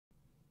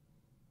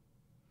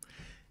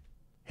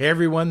Hey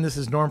everyone, this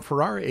is Norm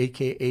Farrar,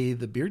 aka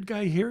the Beard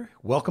Guy here.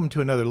 Welcome to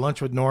another Lunch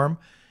with Norm,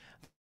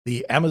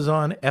 the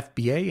Amazon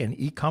FBA and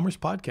e-commerce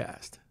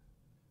podcast.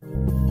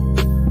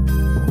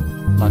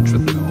 Lunch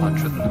with Norm.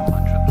 Lunch with Norm.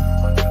 Lunch with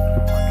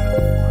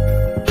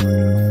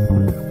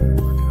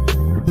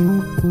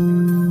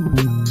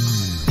Norm.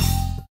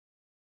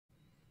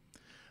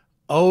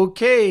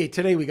 Okay,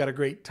 today we got a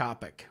great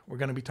topic. We're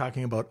going to be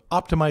talking about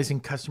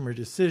optimizing customer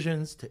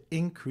decisions to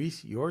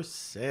increase your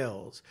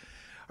sales.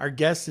 Our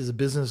guest is a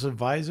business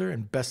advisor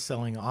and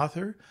best-selling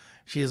author.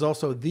 She is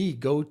also the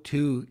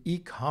go-to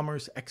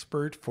e-commerce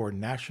expert for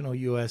national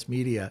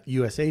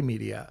USA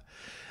media.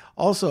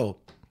 Also,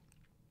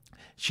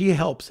 she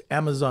helps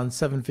Amazon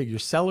seven-figure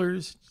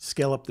sellers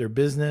scale up their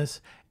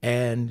business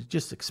and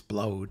just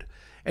explode.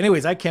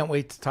 Anyways, I can't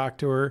wait to talk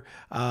to her.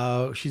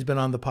 She's been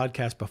on the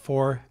podcast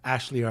before,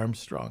 Ashley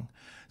Armstrong.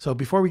 So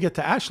before we get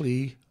to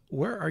Ashley,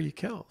 where are you,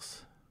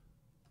 Kels?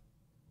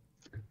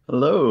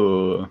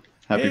 Hello.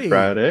 Happy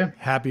Friday.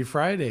 Happy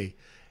Friday.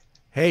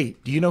 Hey,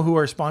 do you know who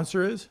our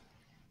sponsor is?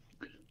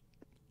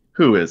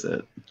 Who is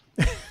it?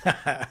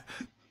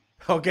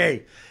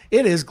 Okay,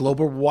 it is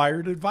Global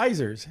Wired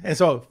Advisors. And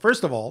so,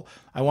 first of all,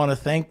 I want to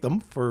thank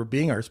them for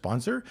being our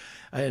sponsor.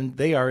 And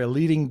they are a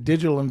leading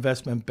digital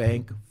investment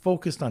bank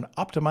focused on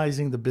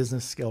optimizing the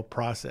business scale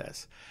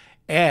process.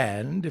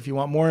 And if you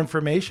want more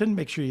information,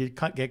 make sure you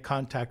get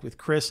contact with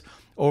Chris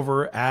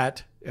over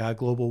at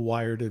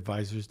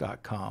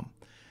globalwiredadvisors.com.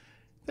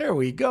 There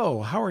we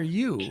go. How are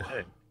you?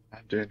 Okay.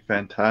 I'm doing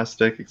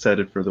fantastic.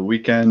 Excited for the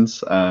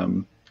weekends.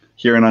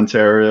 Here in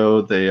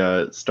Ontario,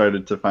 they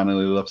started to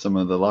finally lift some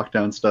of the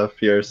lockdown stuff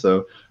here,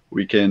 so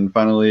we can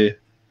finally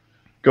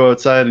go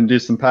outside and do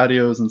some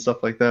patios and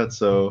stuff like that.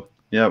 So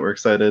yeah, we're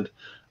excited.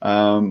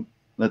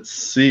 Let's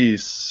see.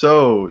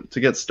 So to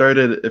get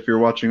started, if you're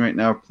watching right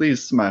now,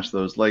 please smash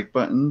those like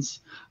buttons.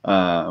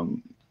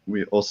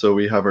 We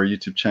have our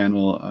YouTube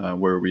channel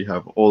where we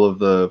have all of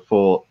the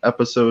full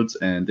episodes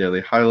and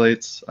daily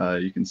highlights.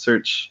 You can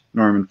search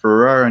Norman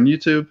Farrar on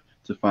YouTube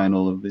to find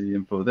all of the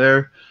info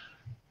there.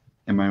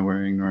 Am I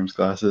wearing Norm's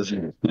glasses?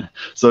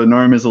 So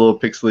Norm is a little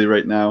pixely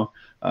right now,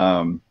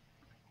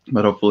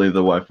 but hopefully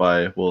the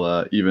Wi-Fi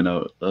will even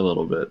out a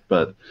little bit.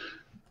 But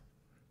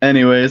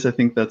anyways, I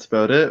think that's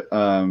about it.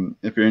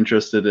 If you're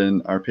interested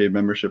in our paid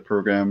membership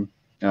program,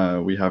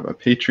 we have a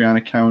Patreon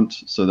account.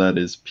 So that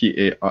is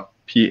Patreon.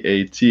 You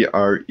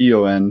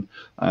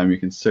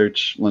can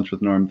search Lunch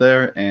with Norm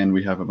there, and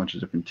we have a bunch of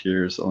different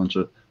tiers, a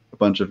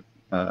bunch of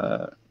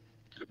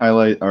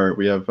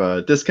we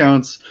have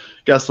discounts,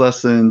 guest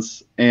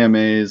lessons,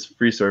 AMAs,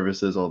 free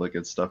services, all the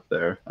good stuff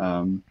there.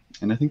 And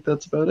I think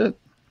that's about it.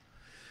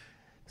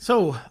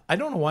 So I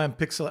don't know why I'm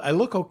pixelated. I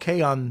look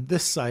okay on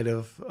this side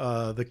of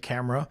the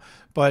camera,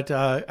 but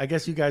I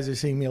guess you guys are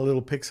seeing me a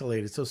little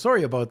pixelated. So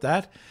sorry about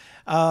that.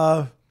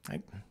 I'm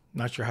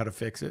not sure how to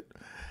fix it.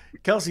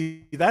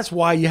 Kelsey, that's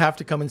why you have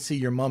to come and see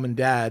your mom and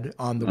dad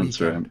on the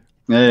weekend.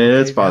 Right. Hey,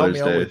 it's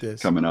Father's Day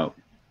coming up.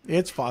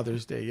 It's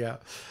Father's Day, yeah.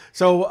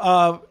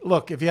 So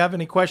look, if you have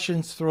any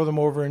questions, throw them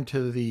over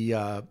into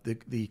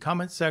the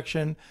comment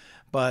section.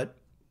 But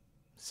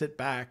sit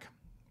back,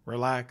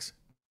 relax,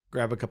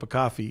 grab a cup of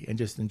coffee, and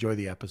just enjoy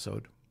the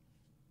episode.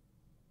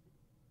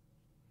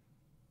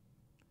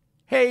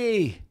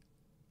 Hey!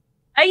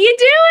 How you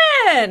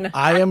doing?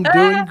 I am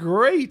doing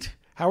great.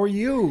 How are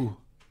you?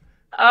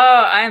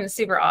 Oh, I am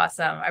super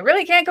awesome. I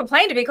really can't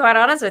complain, to be quite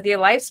honest with you.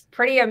 Life's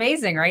pretty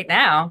amazing right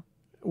now.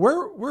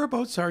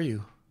 Whereabouts are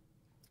you?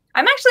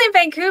 I'm actually in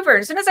Vancouver.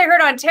 As soon as I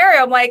heard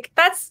Ontario, I'm like,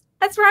 that's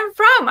where I'm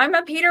from. I'm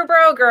a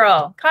Peterborough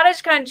girl,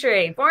 cottage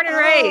country, born and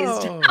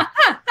raised.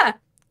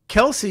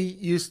 Kelsey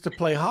used to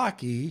play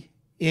hockey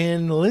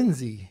in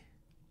Lindsay.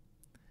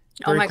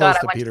 Oh my God,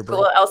 I went to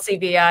school at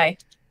LCBI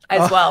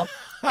as well.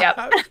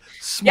 Yep.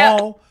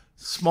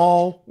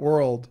 Small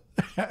world.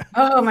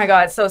 Oh my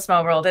God, so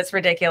small world. It's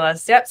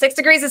ridiculous. Yep, 6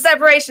 degrees of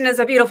separation is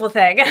a beautiful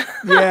thing.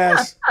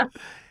 Yes.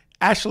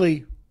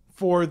 Ashley,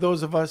 for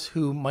those of us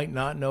who might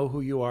not know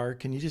who you are,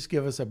 can you just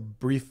give us a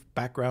brief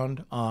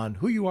background on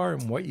who you are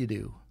and what you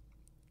do?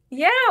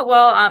 Yeah,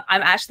 well,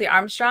 I'm Ashley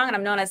Armstrong, and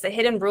I'm known as the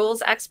Hidden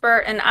Rules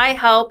Expert, and I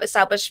help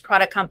established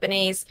product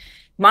companies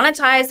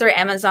monetize their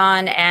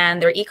Amazon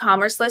and their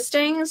e-commerce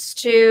listings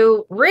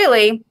to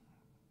really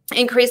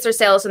increase their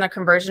sales and their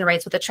conversion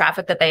rates with the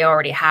traffic that they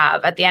already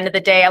have. At the end of the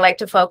day, I like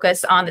to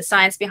focus on the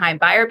science behind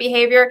buyer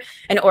behavior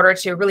in order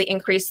to really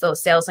increase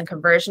those sales and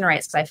conversion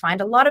rates, because I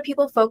find a lot of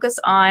people focus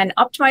on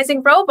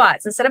optimizing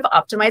robots instead of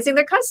optimizing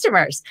their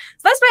customers.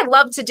 So that's what I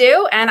love to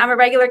do. And I'm a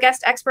regular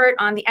guest expert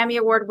on the Emmy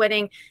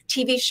Award-winning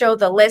TV show,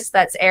 The List,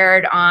 that's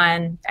aired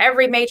on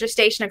every major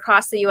station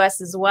across the US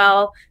as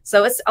well.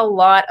 So it's a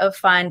lot of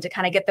fun to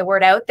kind of get the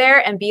word out there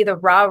and be the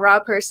raw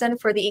person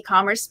for the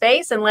e-commerce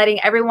space and letting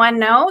everyone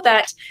know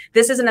that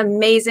this is an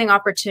amazing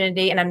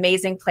opportunity, an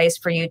amazing place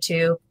for you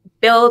to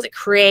build,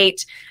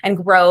 create, and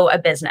grow a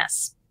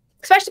business,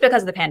 especially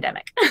because of the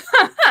pandemic.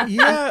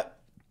 Yeah.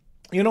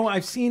 You know,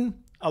 I've seen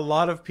a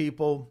lot of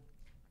people,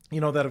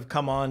 you know, that have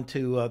come on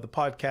to the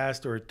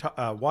podcast or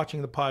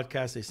watching the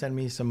podcast. They send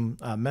me some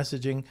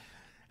messaging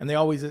and they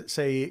always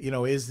say,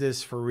 is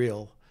this for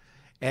real?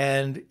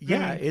 And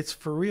yeah, it's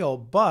for real.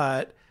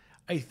 But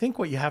I think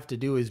what you have to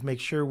do is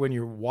make sure when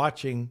you're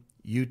watching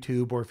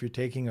YouTube or if you're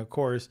taking a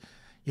course,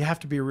 you have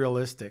to be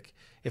realistic.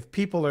 If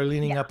people are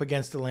leaning up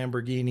against a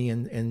Lamborghini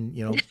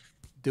and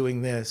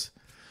doing this,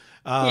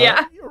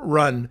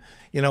 run,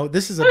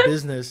 this is a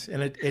business,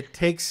 and it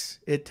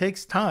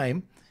takes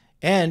time,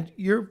 and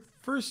your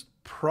first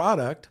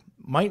product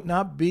might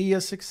not be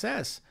a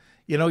success.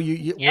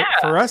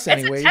 For us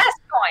anyways, it's a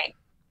test point.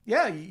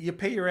 Yeah, you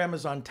pay your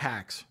Amazon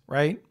tax,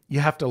 right?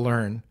 You have to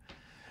learn.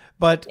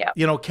 But,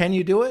 can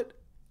you do it?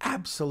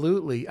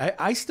 Absolutely.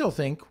 I still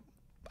think,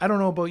 I don't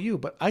know about you,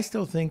 but I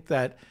still think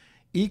that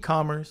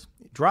e-commerce,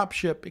 drop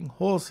shipping,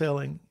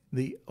 wholesaling,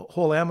 the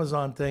whole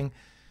Amazon thing,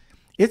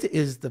 it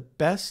is the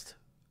best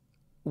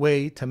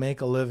way to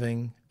make a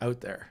living out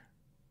there.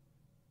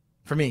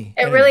 For me.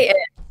 It really is.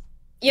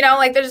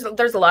 Like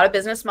there's a lot of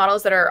business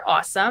models that are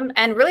awesome.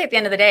 And really at the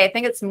end of the day, I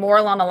think it's more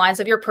along the lines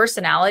of your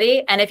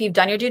personality. And if you've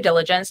done your due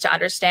diligence to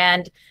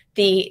understand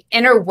the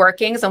inner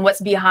workings and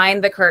what's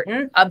behind the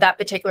curtain of that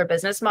particular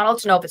business model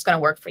to know if it's going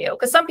to work for you.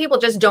 Because some people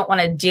just don't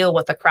want to deal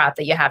with the crap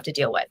that you have to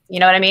deal with. You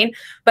know what I mean?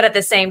 But at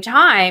the same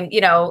time,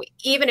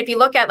 even if you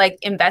look at like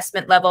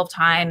investment level of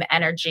time,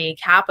 energy,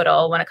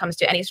 capital, when it comes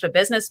to any sort of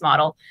business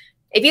model,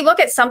 if you look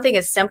at something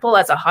as simple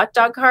as a hot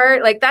dog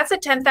cart, like that's a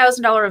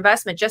 $10,000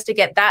 investment just to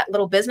get that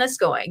little business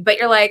going. But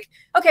you're like,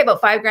 okay,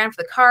 about $5,000 for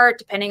the cart,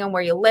 depending on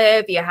where you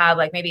live. You have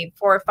like maybe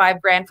 $4,000 or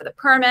 $5,000 for the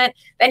permit.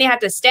 Then you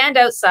have to stand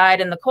outside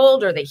in the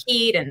cold or the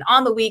heat and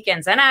on the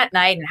weekends and at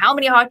night. And how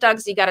many hot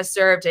dogs you got to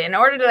serve in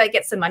order to like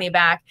get some money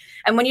back.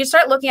 And when you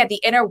start looking at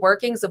the inner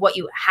workings of what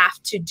you have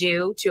to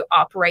do to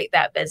operate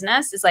that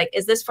business, it's like,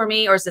 is this for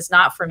me or is this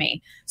not for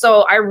me?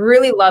 So I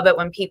really love it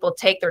when people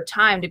take their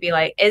time to be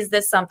like, is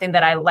this something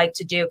that I like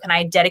to do? Can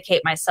I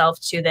dedicate myself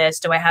to this?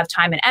 Do I have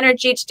time and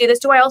energy to do this?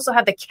 Do I also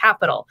have the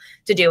capital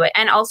to do it?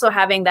 And also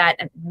having that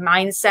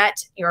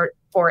mindset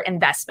for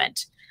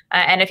investment.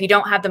 And if you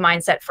don't have the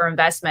mindset for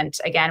investment,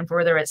 again,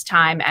 whether it's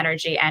time,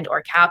 energy, and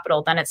or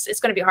capital, then it's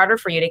going to be harder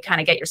for you to kind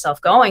of get yourself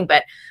going.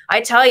 But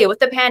I tell you, with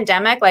the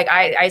pandemic, like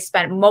I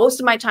spent most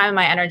of my time and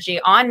my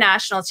energy on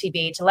national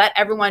TV to let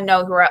everyone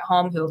know who are at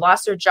home, who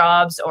lost their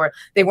jobs, or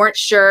they weren't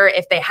sure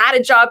if they had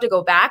a job to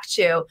go back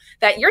to,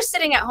 that you're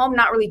sitting at home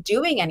not really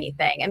doing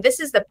anything. And this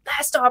is the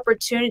best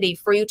opportunity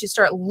for you to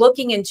start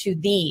looking into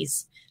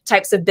these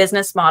types of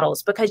business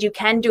models because you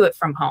can do it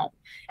from home.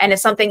 And if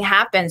something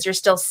happens, you're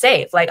still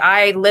safe. Like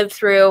I lived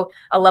through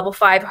a level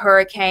 5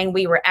 hurricane.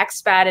 We were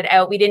expated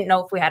out. We didn't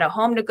know if we had a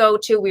home to go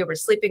to. We were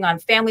sleeping on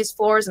families'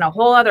 floors in a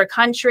whole other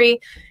country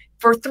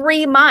for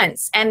 3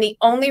 months. And the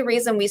only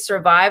reason we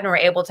survived and were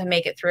able to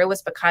make it through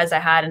was because I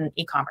had an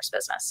e-commerce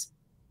business.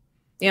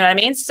 You know what I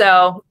mean?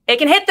 So it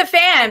can hit the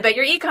fan, but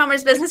your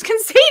e-commerce business can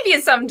save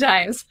you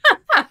sometimes.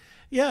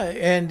 Yeah.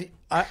 And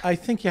I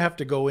think you have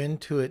to go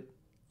into it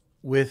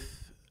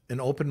with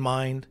an open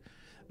mind.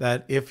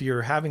 That if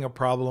you're having a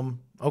problem,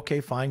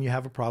 okay, fine, you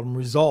have a problem,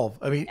 resolve.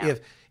 I mean,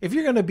 if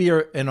you're going to be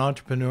an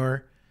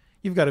entrepreneur,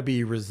 you've got to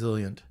be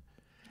resilient,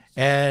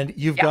 and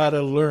you've got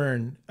to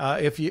learn.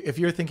 If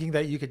you're thinking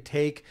that you could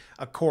take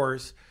a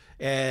course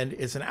and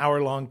it's an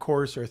hour-long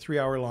course or a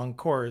 3-hour-long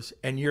course,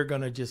 and you're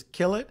going to just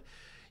kill it,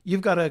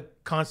 you've got to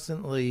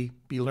constantly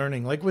be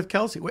learning. Like with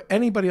Kelsey,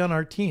 anybody on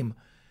our team,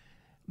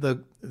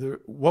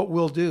 what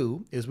we'll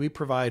do is we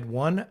provide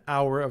 1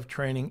 hour of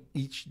training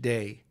each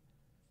day.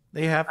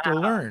 They have to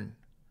learn.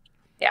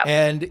 Yeah.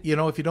 And,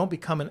 if you don't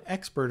become an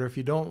expert or if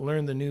you don't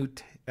learn the new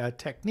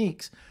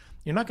techniques,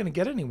 you're not going to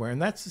get anywhere.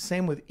 And that's the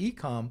same with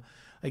e-com.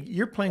 Like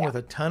you're playing with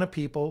a ton of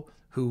people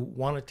who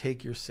want to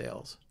take your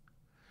sales,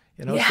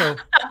 so.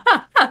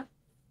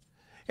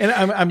 And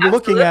I'm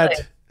looking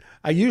at,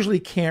 I usually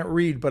can't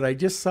read, but I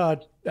just saw,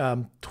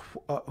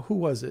 who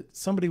was it?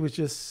 Somebody was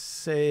just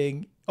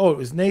saying, it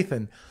was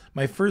Nathan.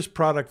 My first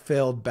product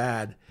failed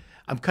bad.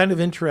 I'm kind of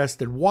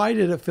interested. Why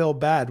did it feel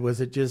bad?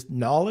 Was it just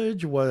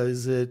knowledge?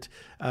 Was it,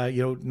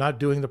 not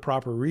doing the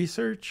proper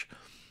research?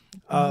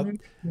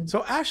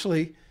 So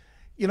actually,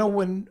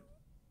 when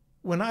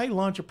I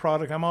launch a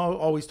product, I'm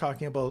always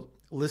talking about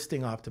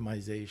listing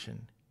optimization.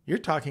 You're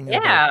talking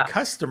about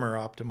customer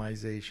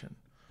optimization.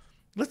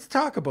 Let's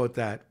talk about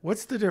that.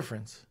 What's the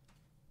difference?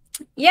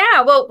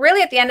 Yeah, well,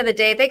 really at the end of the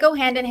day, they go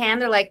hand in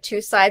hand. They're like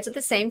two sides of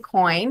the same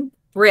coin.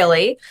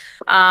 Really.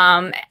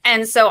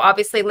 And so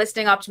obviously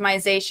listing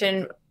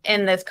optimization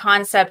in this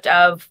concept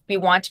of we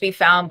want to be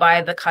found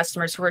by the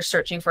customers who are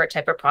searching for a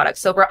type of product.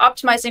 So we're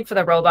optimizing for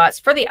the robots,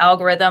 for the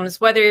algorithms,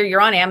 whether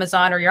you're on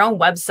Amazon or your own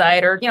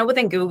website or,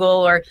 within Google,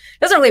 or it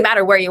doesn't really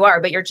matter where you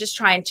are, but you're just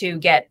trying to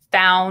get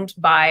found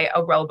by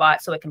a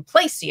robot so it can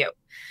place you.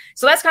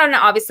 So that's kind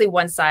of obviously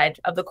one side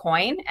of the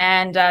coin.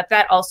 And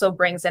that also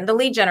brings in the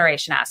lead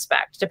generation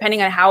aspect,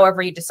 depending on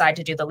however you decide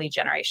to do the lead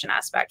generation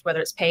aspect, whether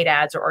it's paid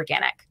ads or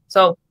organic.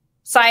 So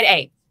side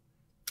A.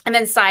 And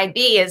then side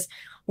B is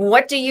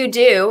what do you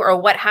do or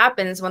what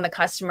happens when the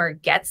customer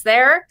gets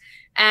there?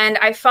 And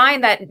I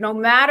find that no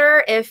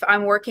matter if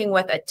I'm working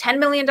with a $10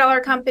 million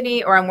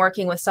company or I'm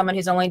working with someone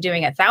who's only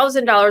doing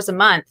 $1,000 a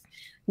month,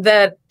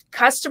 the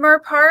customer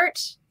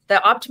part,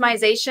 the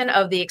optimization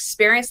of the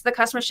experience the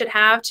customer should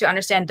have to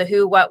understand the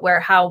who, what, where,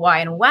 how, why,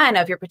 and when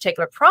of your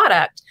particular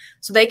product,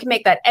 so they can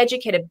make that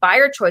educated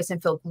buyer choice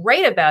and feel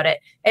great about it,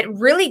 it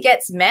really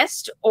gets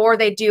missed, or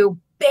they do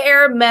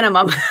bare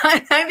minimum.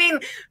 I mean,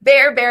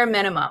 bare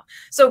minimum.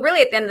 So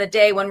really, at the end of the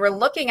day, when we're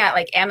looking at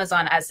like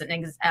Amazon as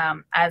an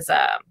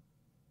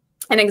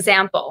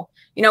example,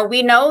 you know,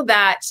 we know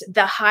that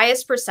the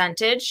highest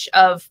percentage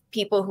of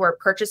people who are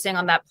purchasing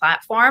on that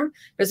platform,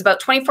 there's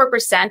about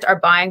 24% are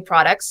buying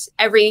products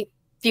every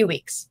few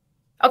weeks.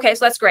 Okay,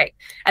 so that's great.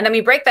 And then we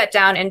break that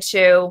down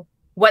into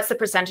what's the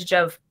percentage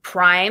of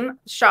Prime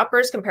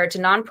shoppers compared to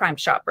non-Prime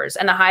shoppers.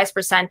 And the highest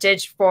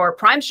percentage for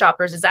Prime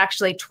shoppers is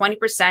actually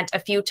 20% a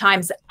few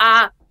times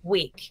a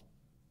week,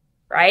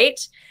 right?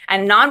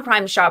 And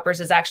non-Prime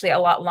shoppers is actually a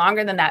lot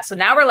longer than that. So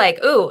now we're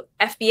like, ooh,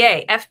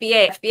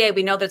 FBA.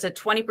 We know there's a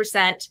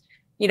 20%,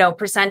 you know,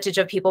 percentage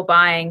of people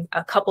buying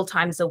a couple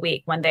times a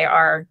week when they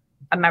are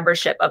a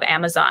membership of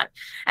Amazon.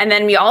 And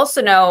then we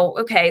also know,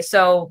 okay,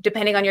 so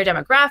depending on your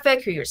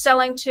demographic, who you're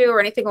selling to, or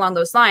anything along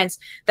those lines,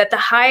 that the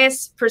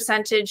highest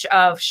percentage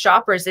of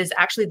shoppers is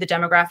actually the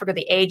demographic of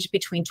the age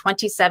between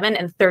 27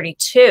 and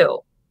 32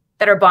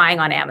 that are buying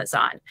on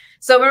Amazon.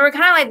 So when we're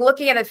kind of like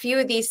looking at a few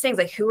of these things,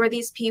 like who are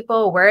these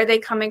people? Where are they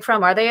coming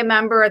from? Are they a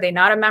member? Are they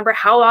not a member?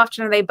 How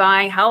often are they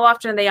buying? How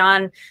often are they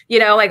on, you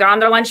know, like on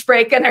their lunch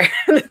break and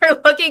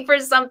they're looking for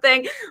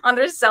something on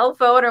their cell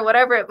phone or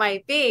whatever it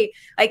might be?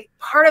 Like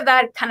part of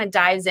that kind of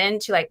dives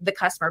into like the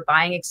customer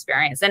buying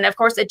experience. And of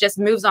course, it just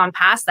moves on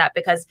past that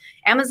because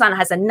Amazon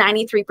has a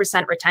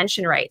 93%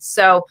 retention rate.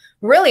 So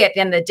really at the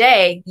end of the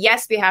day,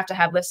 yes, we have to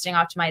have listing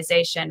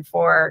optimization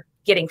for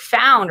getting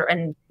found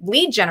and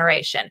lead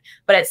generation,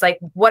 but it's like,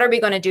 what are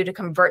we going to do to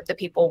convert the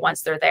people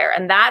once they're there?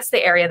 And that's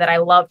the area that I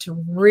love to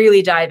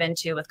really dive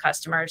into with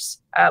customers,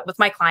 with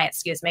my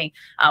clients,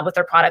 with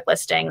their product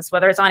listings,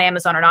 whether it's on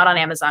Amazon or not on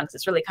Amazon, because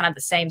it's really kind of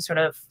the same sort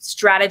of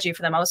strategy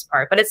for the most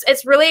part. But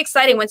it's really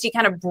exciting once you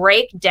kind of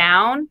break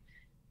down,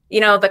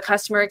 you know, the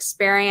customer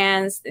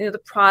experience, you know, the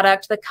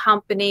product, the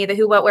company, the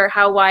who, what, where,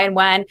 how, why, and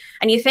when.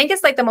 And you think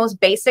it's like the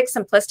most basic,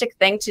 simplistic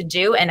thing to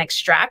do and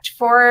extract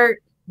for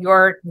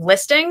your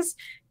listings.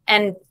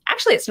 And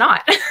actually it's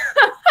not.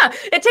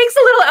 It takes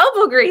a little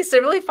elbow grease to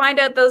really find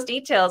out those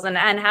details and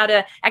how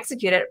to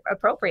execute it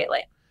appropriately.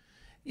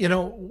 You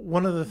know,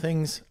 one of the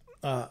things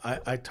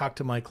I talk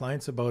to my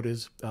clients about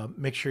is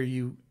make sure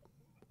you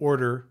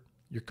order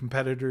your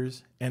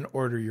competitors and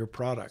order your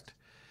product.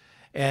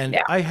 And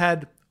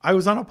Yeah. I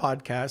was on a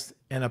podcast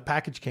and a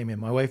package came in.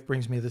 My wife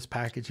brings me this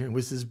package and it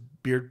was this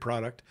beard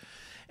product.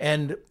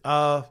 And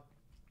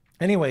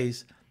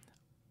anyways,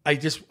 I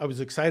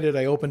was excited.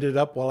 I opened it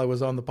up while I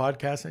was on the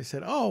podcast. I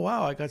said, oh,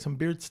 wow, I got some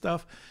beard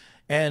stuff.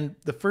 And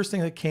the first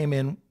thing that came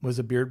in was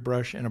a beard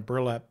brush and a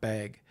burlap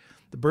bag.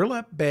 The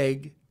burlap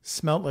bag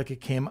smelled like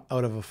it came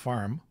out of a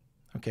farm,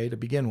 okay, to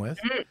begin with.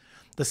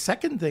 The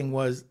second thing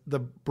was the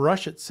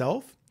brush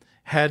itself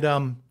had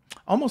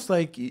almost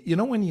like, you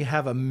know, when you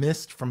have a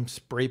mist from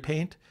spray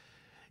paint,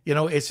 you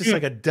know, it's just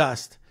like a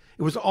dust.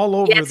 It was all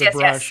over the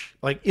brush,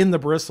 like in the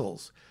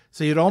bristles.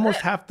 So you'd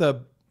almost have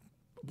to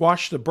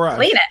wash the brush.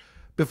 Clean it.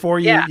 Before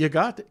you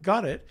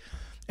got it.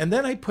 And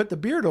then I put the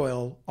beard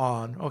oil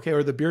on, okay,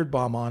 or the beard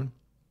balm on.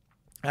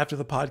 After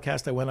the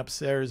podcast, I went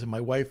upstairs and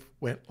my wife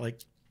went like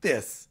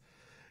this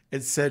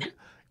and said,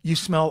 you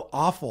smell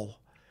awful.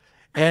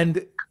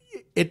 And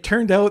it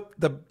turned out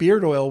the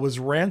beard oil was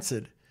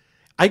rancid.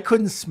 I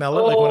couldn't smell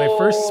it. Like when I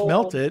first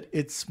smelt it,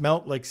 it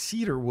smelled like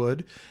cedar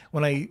wood.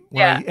 When I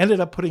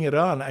ended up putting it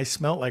on, I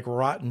smelled like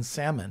rotten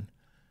salmon.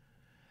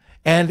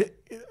 And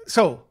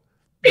so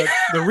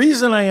the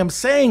reason I am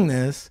saying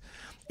this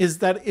is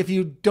that if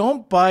you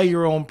don't buy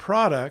your own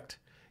product,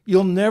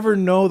 you'll never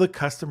know the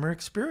customer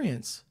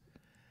experience.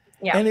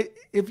 Yeah. And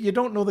if you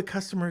don't know the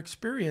customer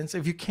experience,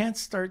 if you can't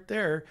start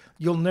there,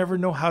 you'll never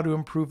know how to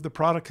improve the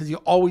product because you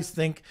always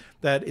think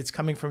that it's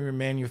coming from your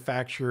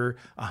manufacturer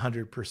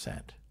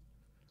 100%.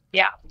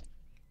 Yeah,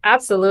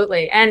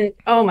 absolutely. And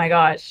oh my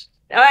gosh,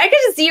 I can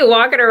just see you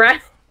walking around.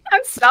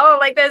 I'm smelling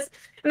like this.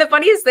 And the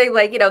funniest thing,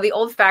 like, you know, the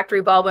old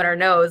factory bulb in our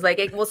nose, like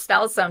it will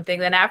smell something.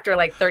 Then after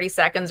like 30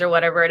 seconds or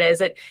whatever it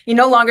is, you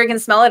no longer can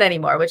smell it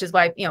anymore, which is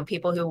why, you know,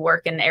 people who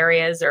work in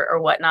areas or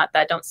whatnot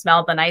that don't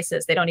smell the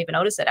nicest, they don't even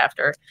notice it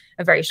after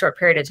a very short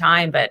period of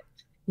time. But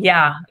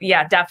yeah,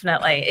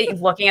 definitely.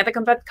 Looking at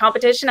the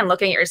competition and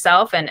looking at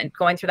yourself and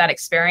going through that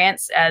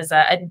experience as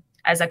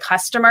a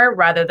customer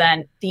rather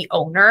than the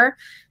owner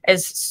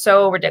is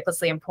so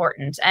ridiculously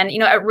important. And, you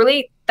know, it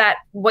really, that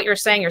what you're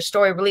saying, your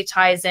story really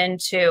ties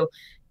into,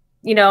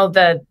 you know,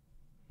 the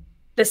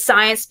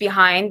science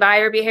behind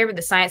buyer behavior,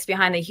 the science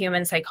behind the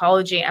human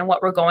psychology and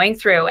what we're going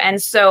through.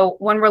 And so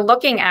when we're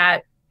looking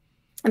at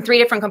three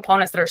different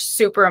components that are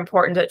super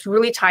important, that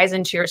really ties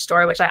into your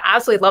story, which I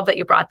absolutely love that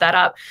you brought that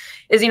up,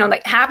 is, you know,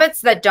 like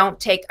habits that don't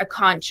take a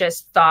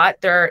conscious thought,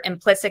 they're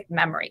implicit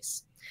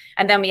memories.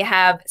 And then we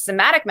have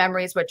somatic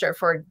memories, which are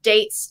for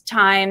dates,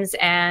 times,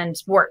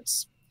 and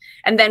words.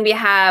 And then we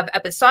have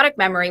episodic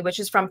memory, which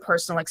is from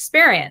personal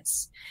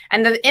experience.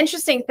 And the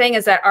interesting thing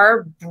is that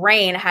our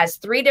brain has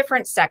 3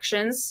 different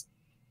sections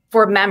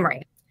for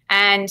memory.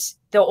 And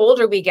the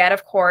older we get,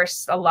 of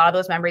course, a lot of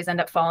those memories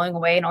end up falling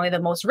away, and only the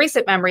most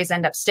recent memories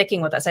end up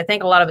sticking with us. I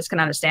think a lot of us can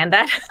understand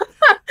that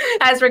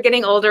as we're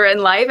getting older in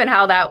life and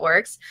how that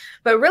works.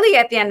 But really,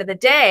 at the end of the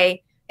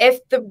day,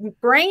 if the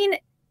brain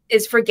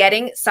is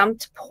forgetting some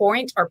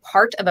point or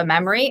part of a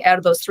memory out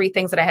of those 3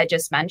 things that I had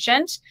just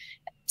mentioned,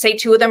 say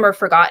 2 of them are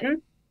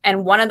forgotten,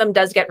 and 1 of them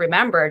does get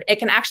remembered, it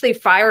can actually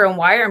fire and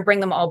wire and bring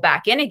them all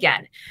back in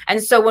again.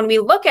 And so when we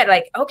look at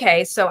like,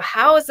 okay, so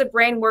how is the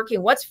brain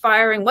working? What's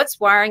firing? What's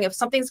wiring? If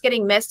something's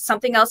getting missed,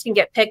 something else can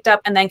get picked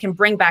up and then can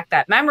bring back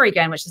that memory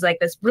again, which is like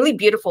this really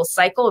beautiful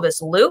cycle,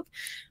 this loop.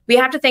 We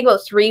have to think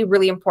about 3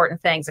 really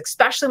important things,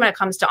 especially when it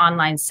comes to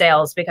online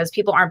sales, because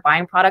people aren't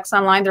buying products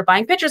online. They're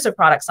buying pictures of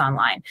products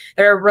online.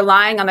 They're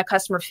relying on the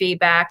customer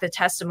feedback, the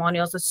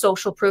testimonials, the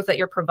social proof that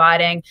you're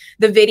providing,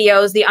 the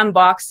videos, the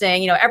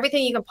unboxing,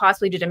 everything you can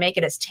possibly do to make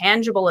it as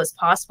tangible as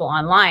possible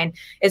online.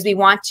 Is we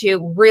want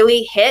to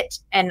really hit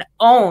and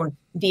own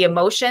the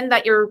emotion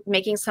that you're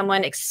making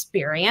someone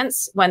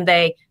experience when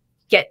they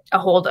get a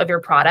hold of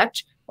your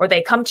product, or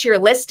they come to your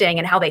listing,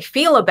 and how they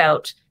feel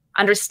about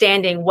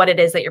understanding what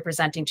it is that you're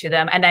presenting to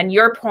them. And then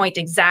your point,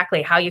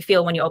 exactly how you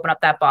feel when you open up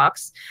that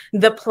box.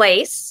 The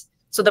place.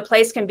 So the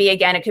place can be,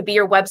 again, it could be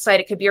your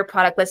website, it could be your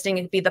product listing,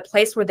 it could be the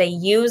place where they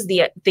use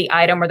the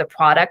item or the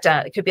product.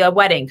 It could be a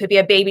wedding, could be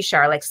a baby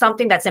shower, like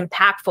something that's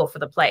impactful for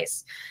the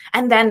place.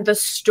 And then the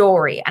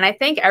story. And I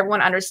think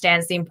everyone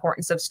understands the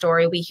importance of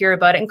story. We hear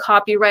about it in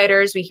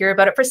copywriters, we hear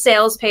about it for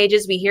sales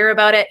pages, we hear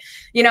about it,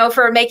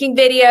 for making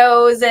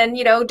videos and,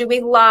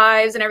 doing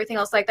lives and everything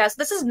else like that. So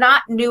this is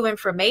not new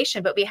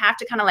information, but we have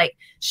to kind of like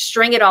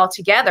string it all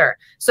together.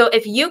 So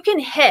if you can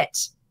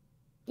hit,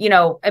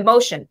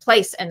 emotion,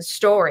 place, and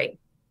story,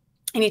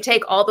 and you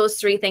take all those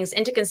 3 things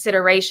into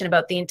consideration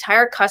about the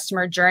entire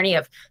customer journey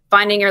of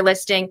finding your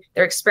listing,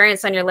 their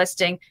experience on your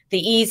listing, the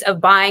ease of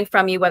buying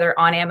from you, whether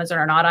on Amazon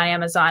or not on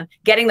Amazon,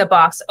 getting the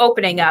box,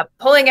 opening up,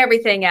 pulling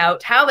everything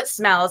out, how it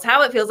smells,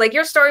 how it feels. Like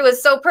your story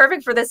was so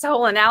perfect for this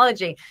whole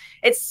analogy.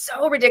 It's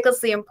so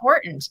ridiculously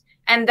important.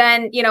 And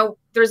then,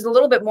 there's a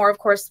little bit more, of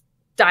course,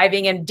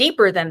 diving in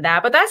deeper than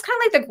that, but that's kind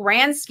of like the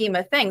grand scheme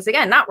of things.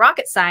 Again, not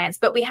rocket science,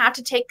 but we have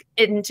to take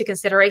it into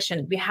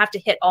consideration. We have to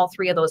hit all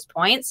 3 of those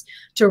points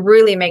to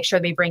really make sure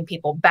we bring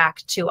people back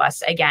to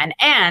us again.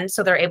 And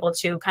so they're able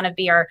to kind of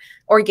be our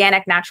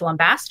organic, natural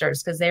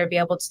ambassadors, because they'll be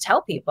able to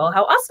tell people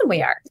how awesome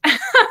we are.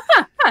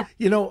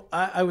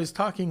 I was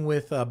talking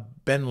with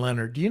Ben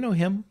Leonard. Do you know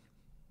him?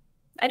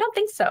 I don't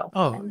think so.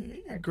 Oh,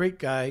 great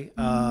guy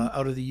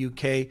out of the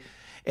UK.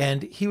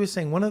 And he was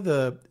saying one of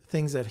the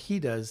things that he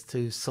does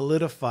to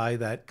solidify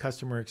that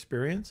customer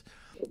experience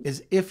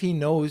is, if he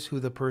knows who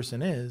the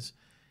person is,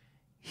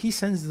 he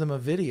sends them a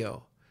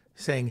video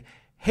saying,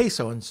 hey,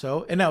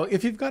 so-and-so. And now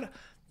if you've got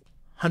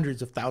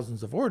hundreds of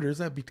thousands of orders,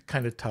 that'd be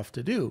kind of tough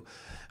to do.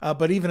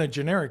 But even a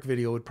generic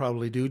video would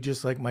probably do,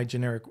 just like my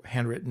generic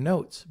handwritten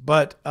notes.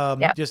 But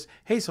just,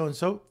 hey,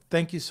 so-and-so,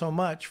 thank you so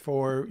much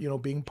for,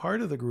 being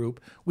part of the group.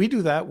 We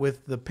do that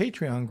with the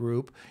Patreon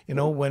group,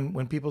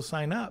 when people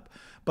sign up.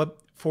 But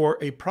for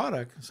a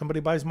product, somebody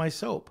buys my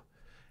soap.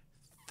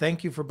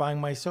 Thank you for buying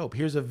my soap.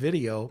 Here's a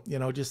video,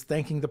 just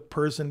thanking the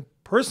person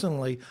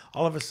personally.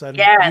 All of a sudden,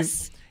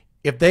 yes.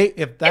 If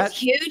that's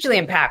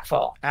hugely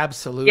impactful.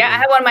 Absolutely. Yeah, I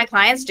had one of my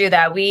clients do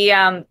that. We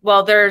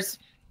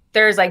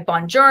there's like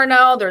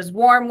Buongiorno, there's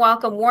Warm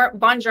Welcome.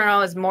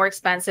 Buongiorno is more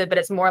expensive, but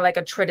it's more like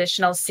a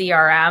traditional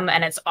CRM,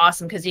 and it's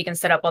awesome because you can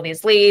set up all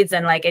these leads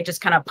and like it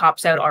just kind of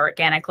pops out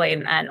organically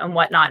and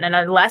whatnot. And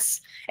a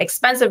less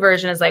expensive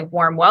version is like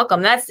Warm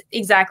Welcome. That's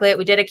exactly it.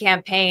 We did a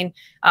campaign.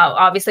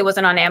 Obviously, it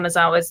wasn't on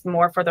Amazon. It was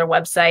more for their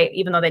website,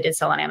 even though they did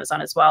sell on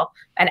Amazon as well.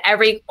 And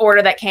every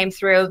order that came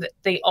through,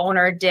 the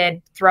owner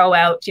did throw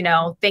out,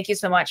 thank you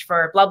so much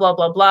for blah, blah,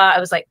 blah, blah. It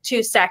was like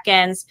 2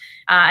 seconds.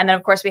 And then,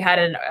 of course, we had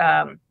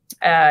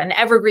an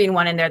evergreen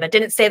one in there that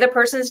didn't say the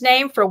person's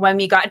name for when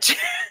we got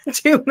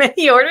too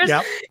many orders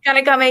kind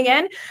of coming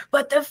in.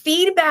 But the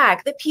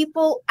feedback, the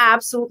people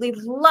absolutely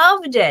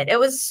loved it. It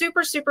was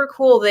super, super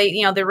cool.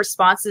 The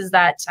responses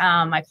that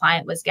my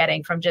client was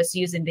getting from just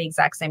using the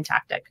exact same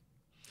tactic.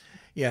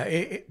 Yeah,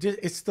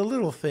 it's the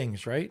little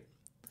things, right?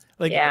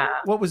 Like,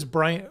 what was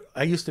Brian?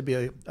 I used to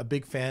be a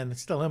big fan,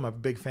 still am a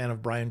big fan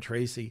of Brian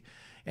Tracy,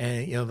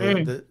 and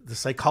the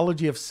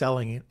psychology of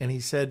selling. And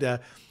he said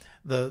at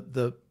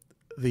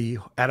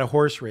a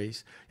horse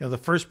race, the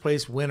first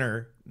place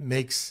winner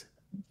makes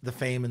the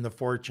fame and the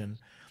fortune.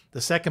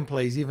 The second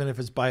place, even if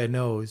it's by a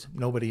nose,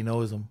 nobody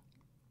knows him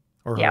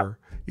or her.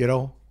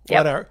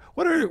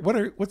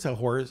 What's a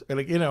horse?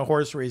 Like in a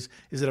horse race,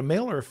 is it a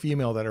male or a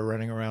female that are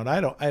running around?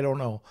 I don't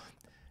know.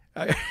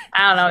 I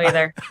don't know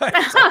either.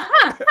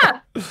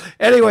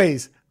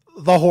 Anyways,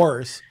 the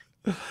horse.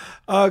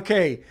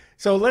 Okay,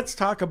 so let's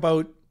talk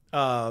about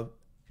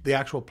the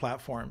actual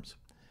platforms.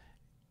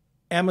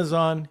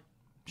 Amazon,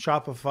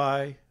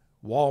 Shopify,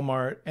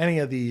 Walmart, any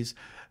of these.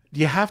 Do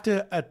you have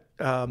to,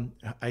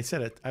 I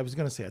said it, I was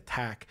going to say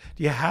attack.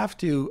 Do you have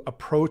to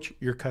approach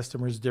your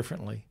customers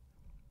differently?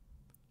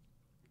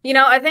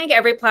 I think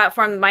every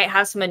platform might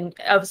have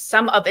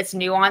some of its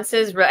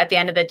nuances at the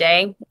end of the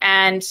day,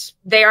 and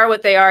they are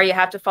what they are. You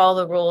have to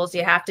follow the rules.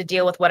 You have to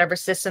deal with whatever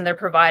system they're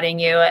providing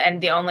you, and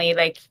the only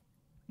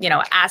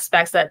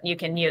aspects that you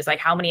can use, like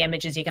how many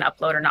images you can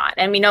upload or not.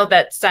 And we know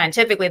that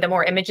scientifically, the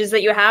more images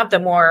that you have, the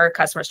more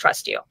customers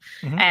trust you.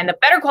 Mm-hmm. And the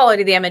better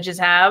quality the images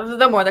have,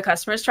 the more the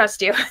customers trust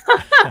you.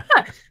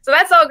 So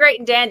that's all great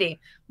and dandy.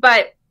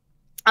 But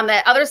on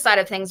the other side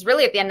of things,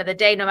 really at the end of the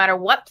day, no matter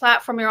what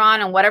platform you're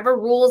on and whatever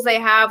rules they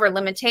have or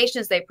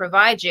limitations they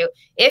provide you,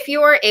 if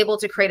you are able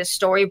to create a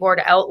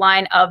storyboard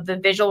outline of the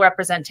visual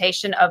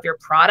representation of your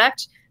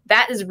product,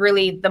 that is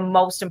really the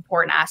most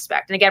important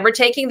aspect. And again, we're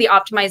taking the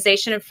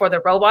optimization for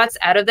the robots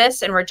out of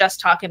this, and we're just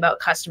talking about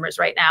customers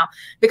right now,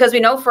 because we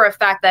know for a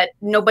fact that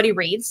nobody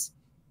reads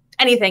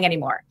anything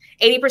anymore.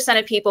 80%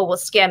 of people will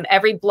skim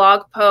every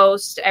blog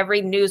post,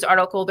 every news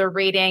article they're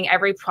reading,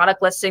 every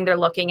product listing they're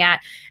looking at,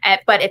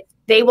 but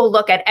they will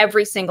look at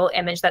every single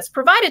image that's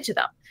provided to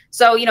them.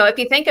 So, if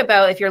you think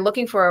about, if you're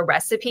looking for a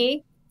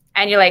recipe,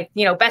 and you're like,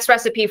 best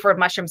recipe for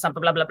mushroom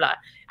something, blah, blah, blah.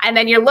 And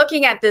then you're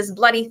looking at this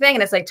bloody thing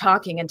and it's like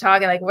talking and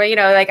talking, like, well,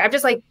 I'm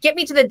just like, get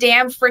me to the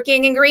damn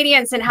freaking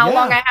ingredients and how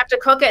long I have to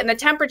cook it and the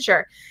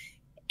temperature.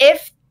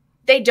 If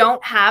they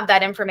don't have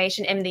that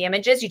information in the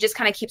images, you just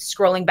kind of keep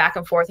scrolling back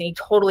and forth and you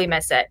totally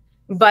miss it.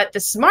 But the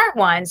smart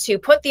ones who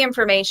put the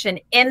information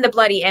in the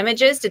bloody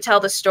images to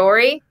tell the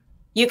story,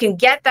 you can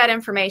get that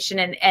information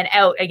and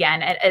out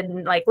again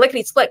and like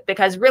lickety split,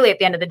 because really at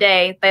the end of the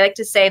day, they like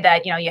to say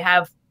that, you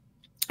have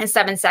a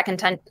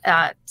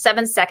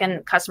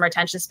 7-second customer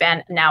attention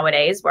span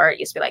nowadays, where it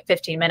used to be like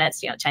 15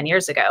 minutes, 10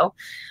 years ago.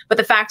 But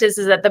the fact is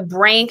that the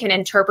brain can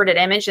interpret an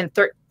image in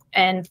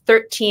 13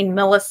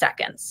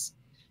 milliseconds.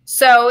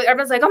 So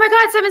everyone's like, oh my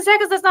God, 7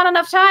 seconds, that's not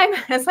enough time.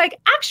 It's like,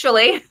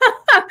 actually,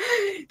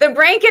 the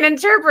brain can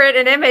interpret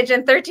an image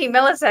in 13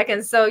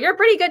 milliseconds. So you're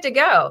pretty good to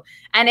go.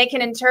 And it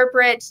can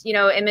interpret,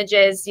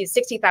 images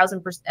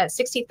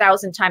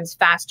 60,000 times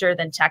faster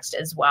than text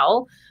as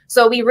well.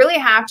 So we really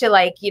have to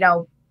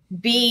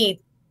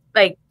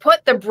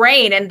put the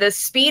brain and the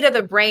speed of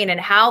the brain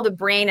and how the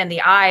brain and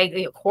the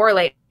eye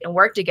correlate and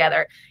work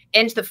together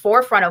into the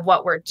forefront of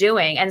what we're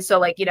doing. And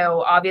so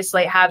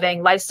obviously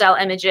having lifestyle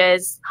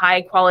images,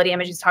 high quality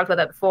images, talked about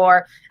that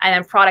before, and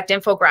then product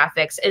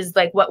infographics is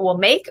like what will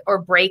make or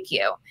break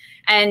you.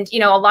 And,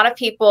 a lot of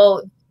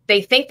people,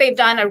 they think they've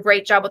done a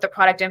great job with the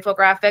product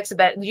infographics,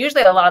 but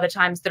usually a lot of the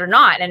times they're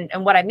not.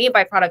 And what I mean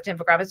by product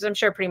infographics, I'm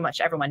sure pretty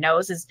much everyone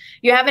knows, is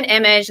you have an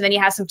image and then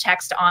you have some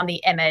text on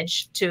the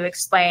image to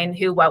explain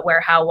who, what, where,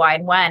 how, why,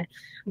 and when.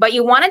 But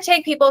you want to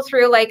take people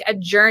through like a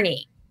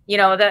journey.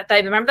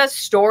 Remember that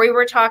story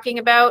we're talking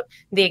about,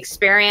 the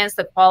experience,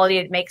 the quality,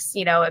 it makes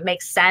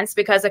sense,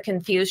 because a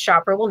confused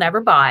shopper will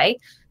never buy,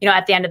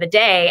 at the end of the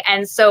day.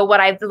 And so what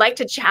I'd like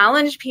to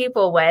challenge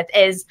people with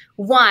is,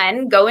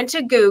 one, go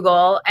into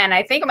Google. And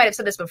I think I might've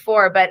said this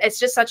before, but it's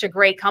just such a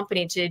great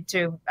company to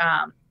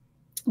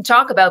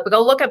talk about, but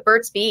go look at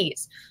Burt's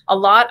Bees. A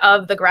lot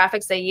of the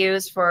graphics they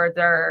use for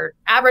their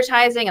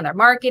advertising and their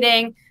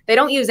marketing, they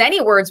don't use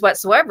any words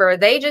whatsoever.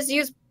 They just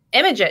use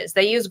images.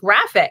 They use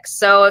graphics.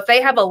 So if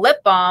they have a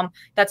lip balm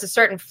that's a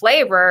certain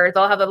flavor,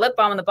 they'll have the lip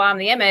balm on the bottom of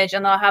the image,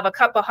 and they'll have a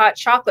cup of hot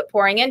chocolate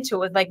pouring into it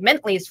with like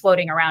mint leaves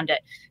floating around it.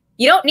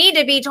 You don't need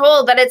to be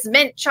told that it's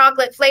mint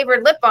chocolate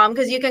flavored lip balm,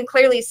 because you can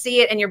clearly see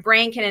it and your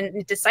brain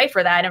can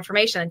decipher that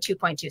information in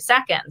 2.2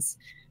 seconds.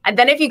 And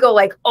then if you go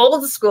like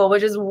old school,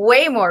 which is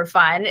way more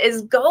fun,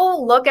 is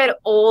go look at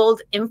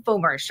old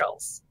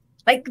infomercials.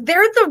 Like,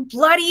 they're the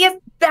bloodiest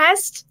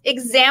best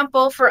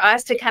example for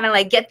us to kind of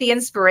like get the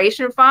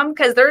inspiration from,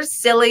 because they're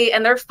silly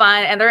and they're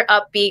fun and they're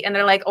upbeat and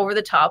they're like over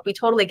the top. We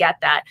totally get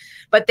that.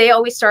 But they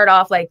always start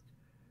off like,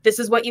 this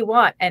is what you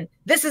want, and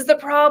this is the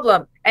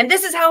problem, and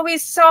this is how we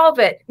solve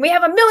it. We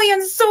have 1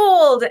 million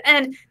sold,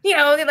 and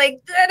they're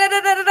like da, da,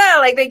 da, da, da, da.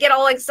 Like, they get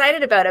all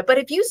excited about it. But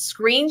if you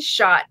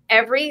screenshot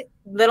every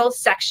little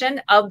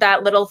section of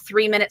that little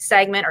 3-minute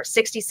segment or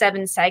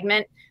 67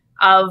 segment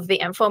of the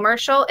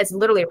infomercial, it's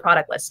literally a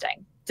product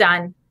listing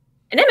done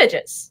in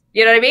images.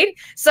 You know what I mean?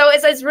 So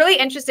it's really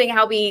interesting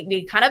how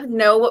we kind of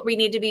know what we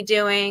need to be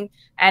doing.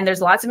 And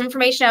there's lots of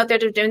information out there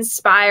to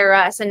inspire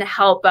us and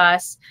help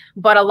us.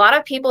 But a lot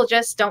of people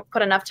just don't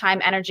put enough time,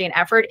 energy, and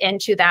effort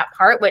into that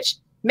part, which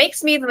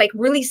makes me like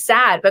really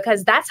sad,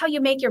 because that's how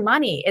you make your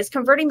money, is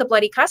converting the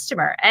bloody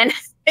customer. And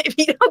if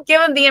you don't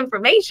give them the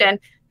information,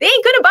 they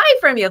ain't going to buy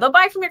from you. They'll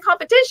buy from your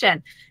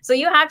competition. So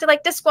you have to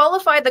like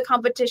disqualify the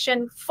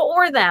competition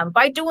for them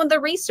by doing the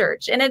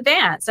research in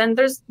advance. And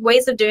there's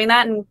ways of doing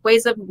that and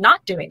ways of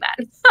not doing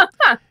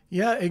that.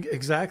 Yeah,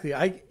 exactly.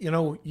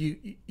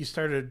 You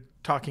started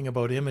talking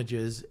about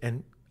images,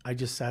 and I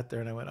just sat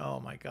there and I went, oh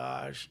my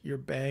gosh, you're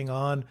bang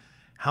on.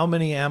 How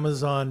many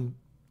Amazon,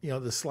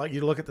 the slide,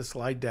 you look at the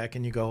slide deck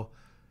and you go,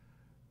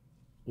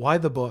 why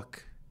the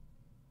book?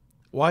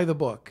 Why the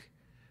book?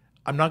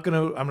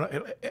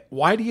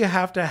 Why do you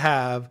have to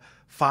have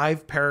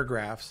 5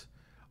 paragraphs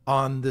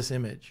on this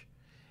image.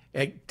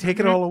 Take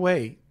it all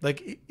away.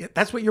 Like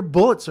that's what your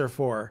bullets are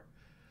for.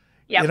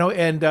 Yep. You know,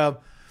 and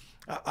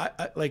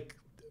I like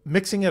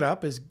mixing it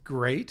up is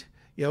great.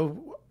 You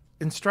know,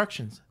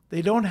 instructions,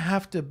 they don't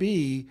have to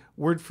be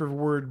word for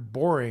word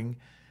boring.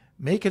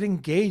 Make it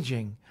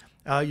engaging.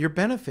 Your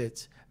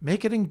benefits,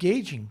 make it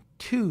engaging.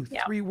 2,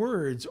 3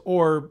 words,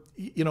 or,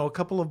 you know, a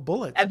couple of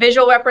bullets. A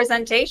visual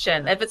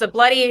representation. If it's a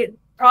bloody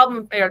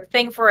problem or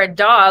thing for a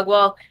dog,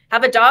 well,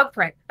 have a dog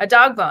print, a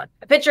dog bone,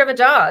 a picture of a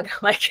dog.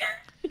 Like,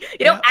 you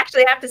don't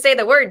actually have to say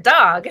the word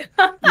dog.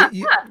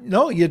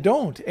 No, you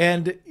don't.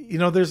 And, you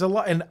know, there's a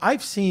lot. And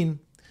I've seen,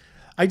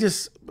 I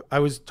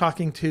was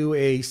talking to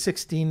a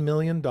 $16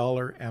 million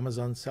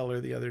Amazon seller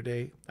the other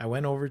day. I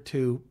went over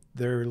to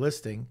their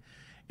listing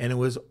and it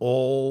was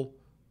all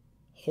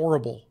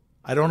horrible.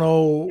 I don't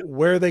know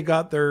where they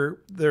got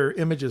their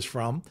images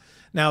from.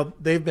 Now,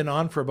 they've been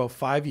on for about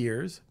 5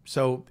 years,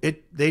 so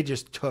they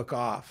just took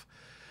off.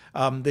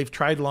 They've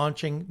tried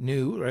launching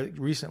new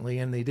recently,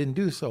 and they didn't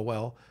do so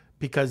well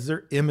because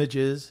their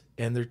images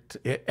and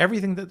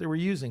everything that they were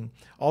using,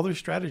 all their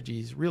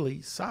strategies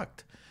really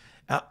sucked.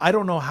 I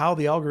don't know how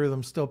the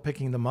algorithm's still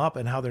picking them up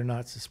and how they're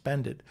not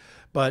suspended,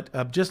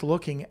 but just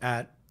looking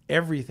at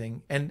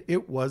everything, and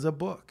it was a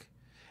book.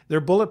 Their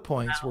bullet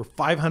points were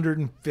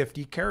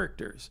 550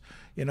 characters.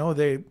 You know,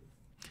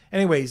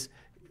 anyways,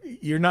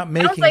 you're not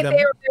making like them.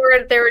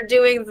 They were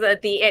doing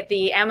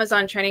the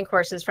Amazon training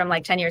courses from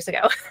like 10 years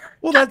ago.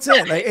 Well, that's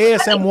it. Like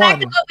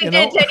ASM1. Exactly what we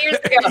did 10 years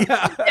ago.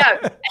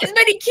 Yeah. As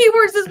many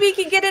keywords as we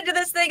can get into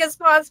this thing as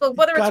possible,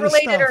 whether it's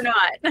related or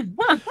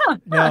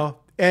not. No.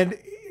 And,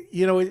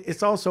 you know,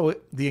 it's also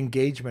the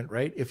engagement,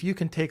 right? If you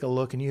can take a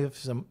look and you have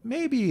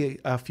maybe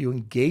a few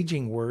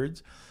engaging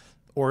words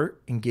or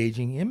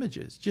engaging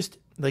images, just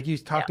like you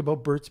talked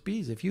about Burt's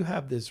Bees. If you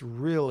have this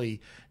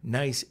really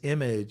nice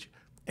image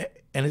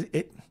and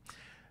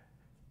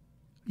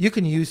you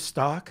can use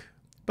stock,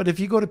 but if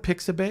you go to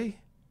Pixabay,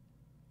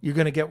 you're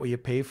going to get what you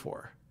pay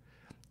for.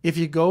 If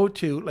you go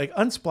to like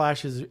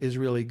Unsplash is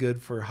really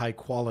good for high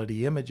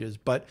quality images,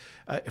 but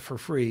for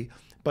free,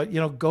 but, you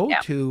know, go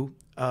to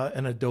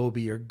an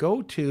Adobe or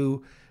go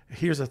to,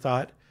 here's a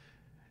thought,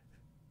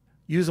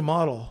 use a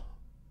model,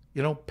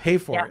 you know, pay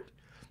for it.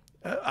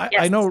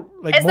 I know,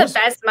 like, it's the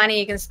best money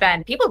you can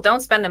spend. People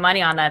don't spend the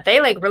money on that.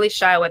 They like really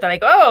shy away. They're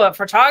like, oh, a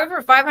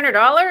photographer,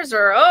 $500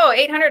 or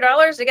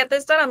 $800 to get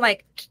this done. I'm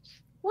like,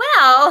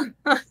 well,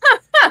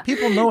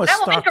 people know a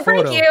stock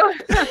photo.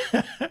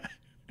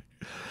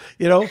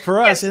 You know,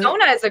 for us,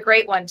 Sona is a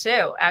great one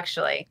too.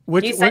 Actually,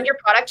 you send your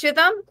product to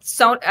them.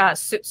 Sona,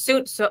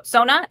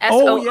 Sona,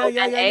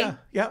 S-O-O-N-A.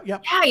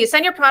 Yeah. You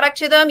send your product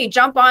to them. You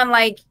jump on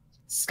like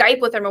Skype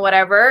with them or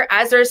whatever,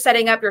 as they're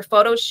setting up your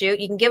photo shoot.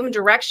 You can give them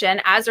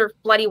direction as they're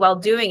bloody well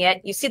doing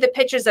it. You see the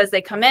pictures as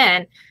they come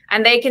in,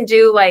 and they can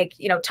do like,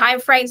 you know, time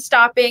frame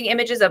stopping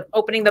images of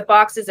opening the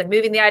boxes and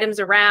moving the items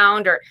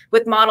around, or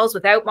with models,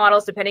 without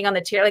models, depending on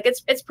the tier. Like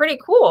it's pretty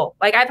cool.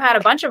 Like I've had a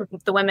bunch of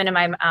the women in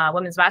my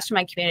women's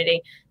mastermind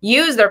community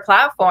use their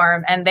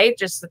platform, and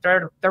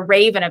they're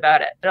raving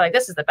about it. They're like,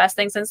 this is the best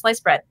thing since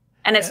sliced bread.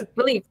 And it's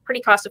really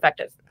pretty cost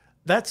effective.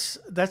 That's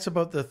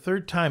about the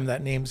third time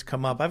that name's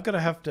come up. I've got to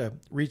have to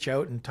reach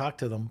out and talk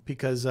to them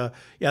because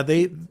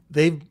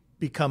they've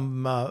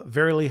become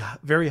very,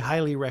 very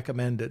highly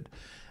recommended.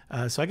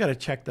 So I got to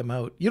check them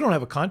out. You don't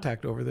have a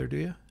contact over there, do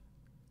you?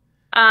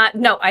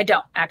 No, I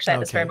don't actually.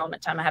 At this very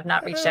moment in time, I have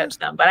not reached out to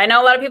them, but I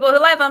know a lot of people who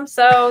love them.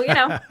 So, you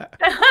know.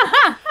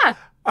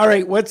 All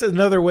right. What's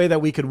another way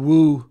that we could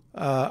woo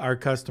our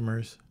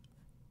customers?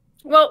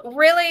 Well,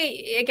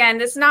 really, again,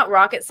 this is not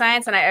rocket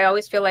science, and I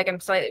always feel like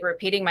I'm slightly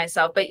repeating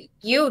myself, but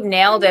you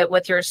nailed it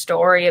with your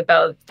story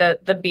about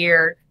the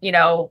beer, you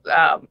know,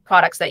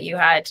 products that you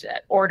had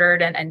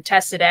ordered and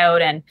tested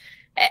out.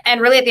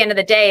 And really, at the end of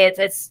the day,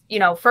 it's, you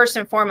know, first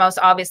and foremost,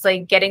 obviously,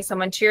 getting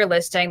someone to your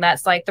listing.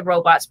 That's like the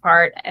robots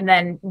part. And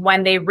then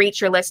when they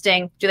reach your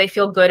listing, do they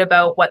feel good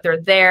about what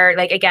they're there?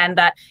 Like, again,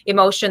 that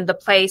emotion, the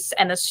place,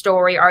 and the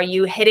story. Are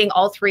you hitting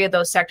all three of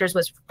those sectors,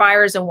 which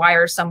fires and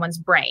wires someone's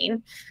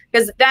brain?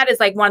 Because that is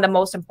like one of the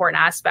most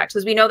important aspects,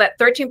 because we know that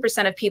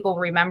 13% of people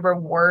remember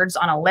words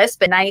on a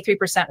list, but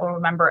 93% will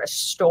remember a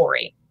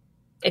story.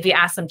 If you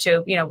ask them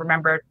to, you know,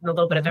 remember a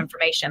little bit of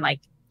information, like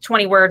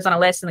 20 words on a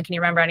list, and then can you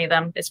remember any of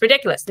them? It's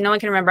ridiculous. No one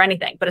can remember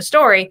anything, but a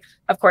story,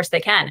 of course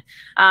they can.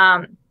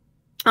 On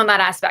that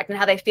aspect, and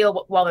how they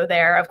feel while they're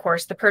there. Of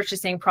course, the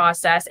purchasing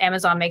process,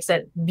 Amazon makes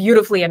it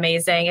beautifully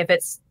amazing. If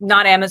it's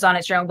not Amazon,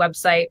 it's your own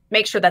website,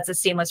 make sure that's a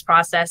seamless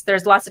process.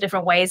 There's lots of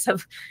different ways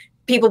of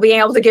people being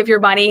able to give your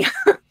money.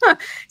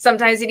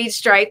 Sometimes you need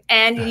Stripe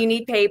and you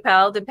need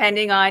PayPal,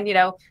 depending on, you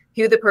know,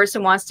 who the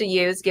person wants to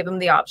use, give them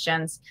the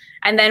options.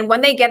 And then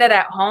when they get it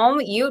at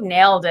home, you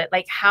nailed it.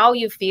 Like how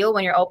you feel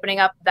when you're opening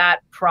up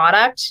that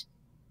product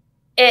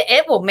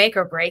it will make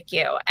or break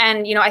you.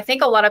 And, I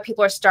think a lot of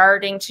people are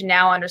starting to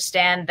now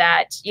understand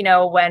that,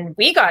 when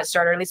we got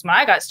started, or at least when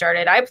I got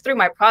started, I threw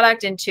my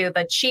product into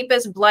the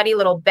cheapest bloody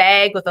little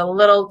bag with a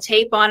little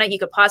tape on it you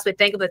could possibly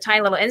think of, a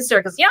tiny little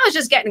insert, because, I was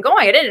just getting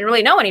going. I didn't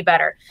really know any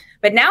better.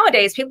 But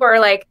nowadays people are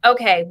like,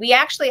 okay, we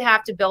actually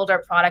have to build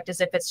our product as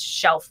if it's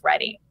shelf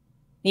ready.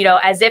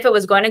 As if it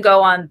was going to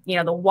go on, the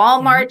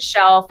Walmart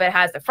shelf. It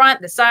has the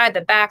front, the side,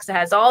 the backs. It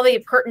has all the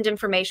pertinent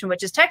information,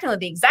 which is technically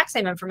the exact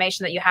same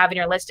information that you have in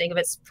your listing if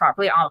it's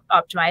properly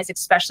optimized,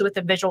 especially with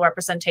the visual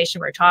representation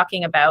we're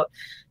talking about.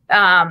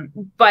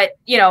 But,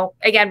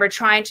 again, we're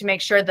trying to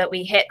make sure that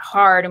we hit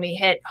hard and we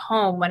hit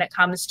home when it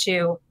comes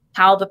to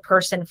how the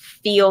person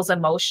feels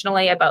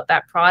emotionally about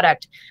that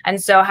product.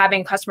 And so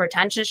having customer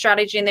retention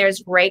strategy in there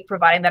is great,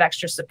 providing that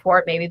extra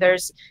support. Maybe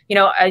there's,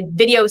 a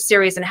video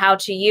series on how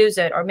to use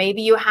it, or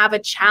maybe you have a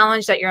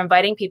challenge that you're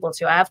inviting people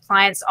to. I have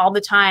clients all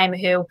the time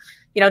who,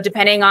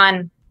 depending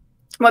on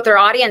what their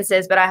audience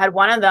is, but I had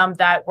one of them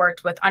that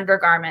worked with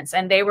undergarments,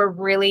 and they were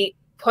really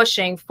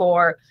pushing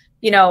for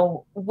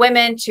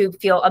women to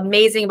feel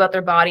amazing about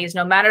their bodies,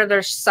 no matter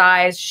their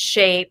size,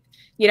 shape,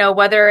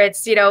 whether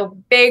it's,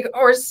 big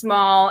or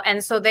small.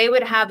 And so they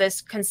would have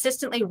this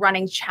consistently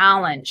running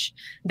challenge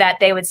that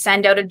they would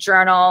send out a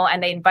journal,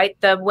 and they invite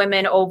the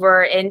women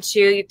over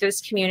into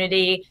this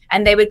community,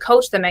 and they would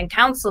coach them and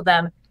counsel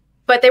them.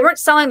 But they weren't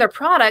selling their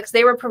products.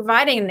 They were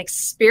providing an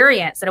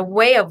experience and a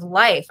way of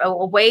life,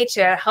 a way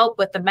to help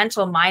with the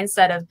mental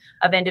mindset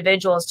of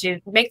individuals to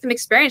make them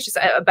experience just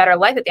a better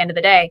life at the end of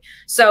the day.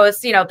 So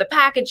it's, the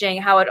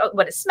packaging,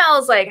 what it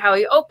smells like, how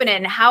you open it,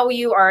 and how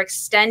you are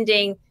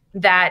extending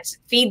that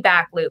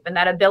feedback loop and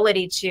that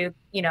ability to,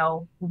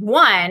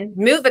 one,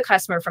 move the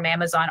customer from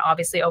Amazon,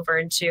 obviously, over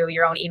into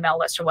your own email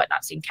list or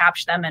whatnot, so you can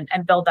capture them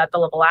and build that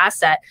billable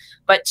asset.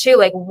 But two,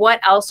 like,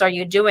 what else are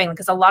you doing?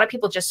 Because a lot of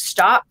people just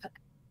stop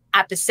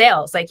at the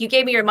sales. Like, you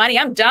gave me your money,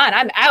 I'm done,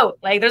 I'm out.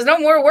 Like, there's no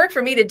more work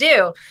for me to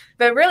do.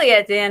 But really,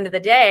 at the end of the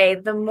day,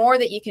 the more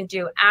that you can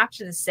do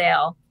after the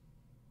sale,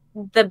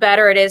 the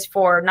better it is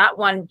for not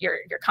one, your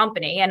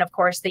company. And of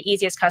course, the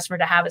easiest customer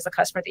to have is a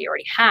customer that you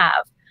already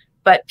have.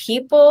 But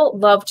people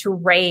love to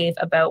rave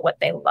about what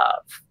they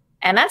love.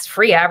 And that's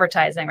free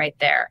advertising right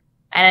there.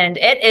 And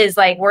it is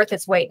like worth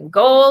its weight in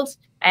gold.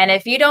 And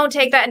if you don't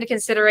take that into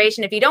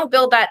consideration, if you don't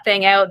build that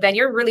thing out, then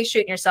you're really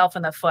shooting yourself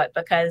in the foot,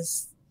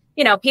 because,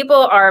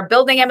 people are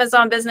building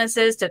Amazon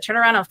businesses to turn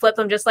around and flip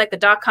them just like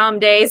the .com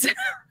days.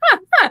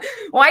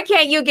 Why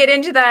can't you get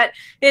into that,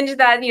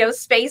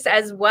 space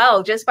as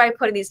well, just by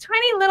putting these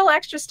tiny little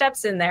extra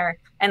steps in there?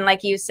 And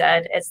like you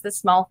said, it's the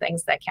small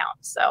things that count.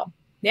 So,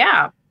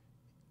 yeah.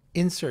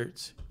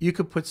 Inserts. You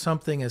could put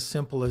something as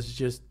simple as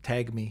just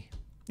tag me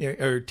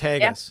or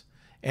tag us,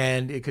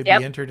 and it could be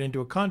entered into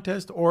a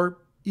contest or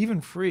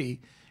even free.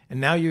 And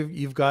now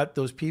you've got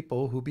those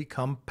people who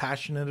become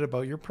passionate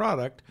about your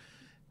product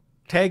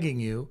tagging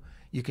you.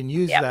 You can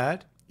use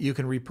that. You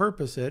can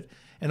repurpose it.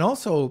 And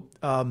also,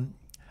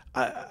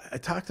 I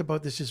talked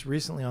about this just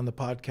recently on the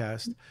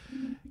podcast,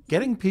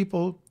 getting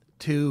people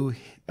to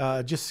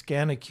just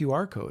scan a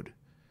QR code,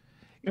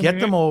 get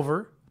them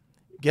over,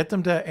 get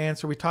them to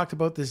answer. We talked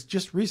about this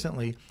just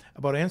recently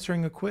about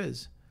answering a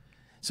quiz.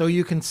 So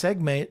you can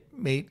segment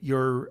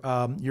your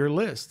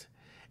list.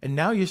 And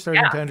now you're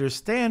starting to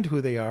understand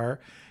who they are.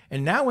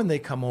 And now when they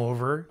come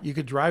over, you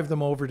could drive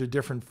them over to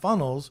different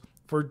funnels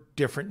for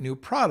different new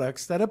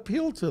products that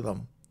appeal to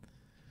them.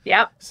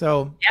 Yep.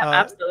 So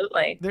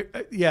absolutely.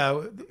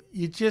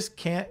 You just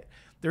can't.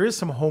 There is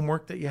some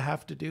homework that you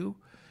have to do.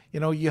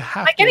 You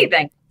have like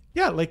anything.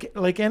 Yeah,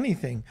 like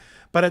anything.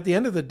 But at the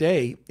end of the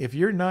day, if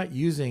you're not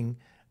using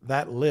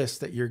that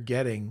list that you're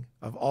getting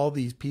of all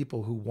these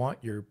people who want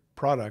your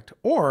product,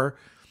 or,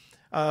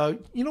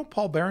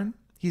 Paul Barron,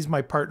 he's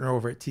my partner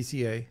over at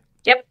TCA.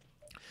 Yep.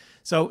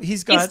 So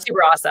he's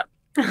super awesome.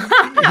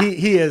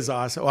 he is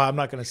awesome. Well, I'm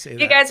not going to say that.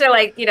 You guys are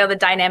like, the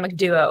dynamic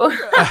duo.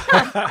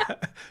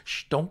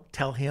 Shh, don't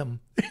tell him.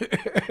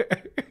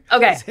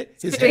 Okay.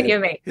 His between head, you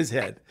and me. His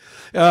head.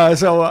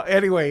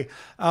 Anyway,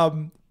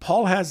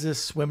 Paul has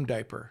this swim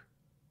diaper.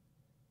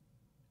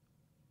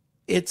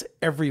 It's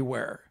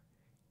everywhere.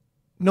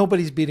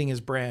 Nobody's beating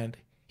his brand.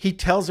 He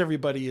tells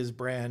everybody his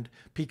brand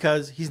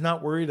because he's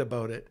not worried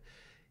about it.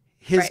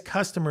 His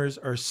customers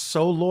are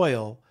so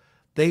loyal,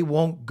 they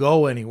won't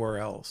go anywhere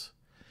else.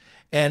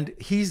 And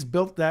he's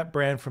built that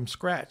brand from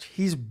scratch.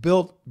 He's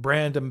built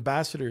brand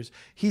ambassadors.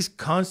 He's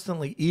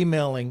constantly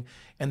emailing,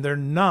 and they're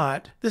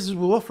not. This is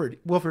Wilfred.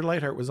 Wilfred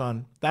Lightheart was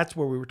on. That's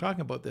where we were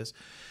talking about this.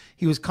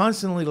 He was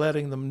constantly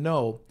letting them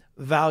know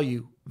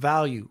value,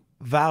 value,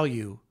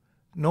 value,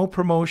 no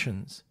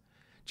promotions.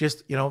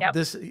 Just,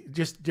 this,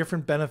 just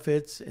different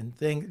benefits and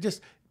things,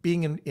 just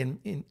being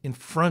in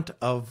front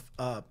of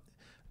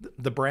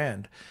the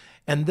brand.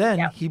 And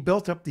then he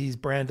built up these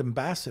brand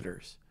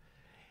ambassadors.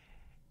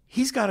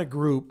 He's got a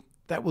group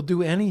that will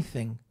do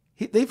anything.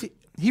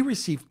 He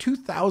received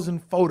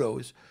 2,000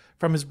 photos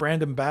from his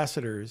brand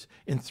ambassadors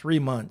in 3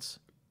 months.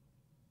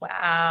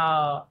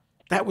 Wow.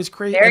 That was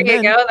crazy. There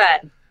you go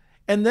then.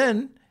 And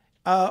then,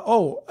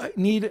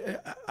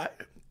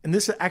 and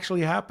this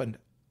actually happened.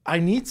 I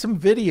need some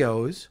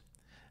videos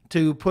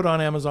to put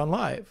on Amazon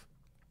Live.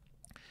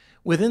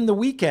 Within the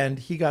weekend,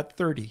 he got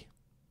 30.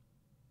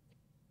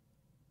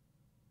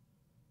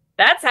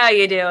 That's how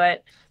you do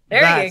it.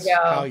 That's you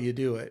go. how you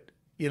do it.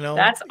 You know,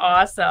 that's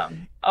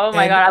awesome. Oh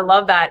my God, I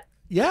love that.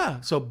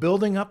 Yeah. So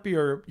building up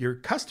your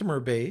customer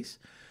base,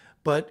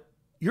 but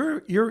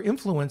your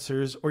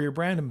influencers or your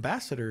brand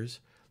ambassadors,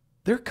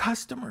 they're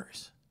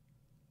customers.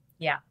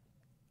 Yeah.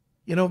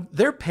 You know,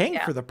 they're paying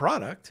for the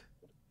product.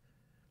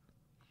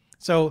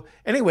 So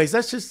anyways,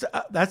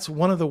 that's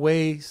one of the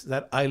ways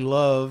that I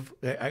love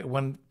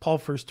when Paul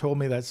first told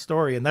me that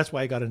story. And that's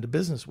why I got into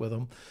business with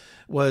him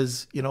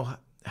was, you know,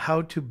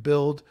 how to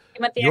build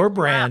your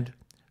brand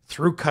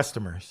through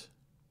customers.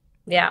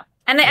 Yeah.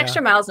 And the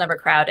extra mile is never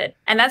crowded.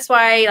 And that's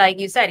why, like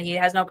you said, he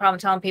has no problem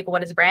telling people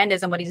what his brand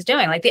is and what he's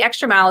doing. Like the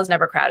extra mile is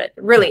never crowded,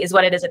 really is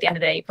what it is at the end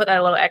of the day. You put that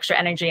a little extra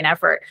energy and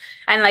effort.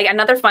 And like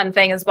another fun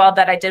thing as well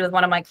that I did with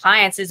one of my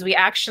clients is we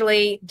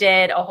actually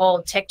did a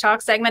whole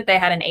TikTok segment. They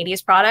had an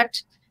 80s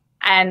product.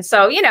 And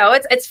so, you know,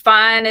 it's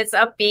fun, it's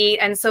upbeat.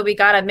 And so we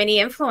got a mini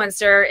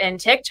influencer in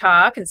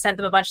TikTok and sent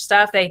them a bunch of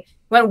stuff. They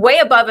went way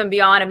above and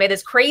beyond and made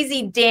this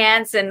crazy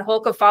dance and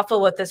whole kerfuffle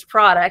with this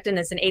product. And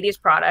it's an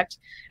 80s product.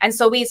 And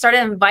so we started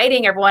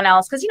inviting everyone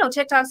else because, you know,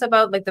 TikTok's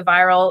about like the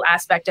viral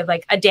aspect of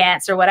like a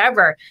dance or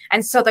whatever.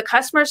 And so the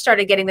customers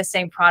started getting the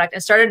same product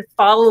and started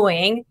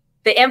following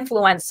the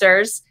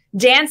influencers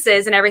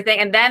dances and everything.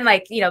 And then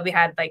like, you know, we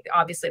had like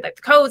obviously like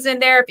the codes in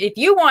there. If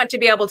you want to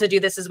be able to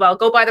do this as well,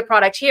 go buy the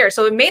product here.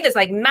 So it made this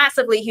like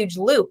massively huge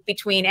loop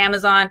between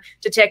Amazon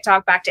to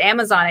TikTok back to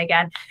Amazon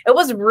again. It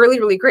was really,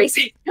 really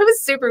crazy. It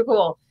was super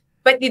cool.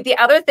 But the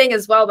other thing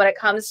as well, when it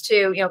comes to,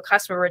 you know,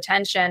 customer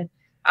retention,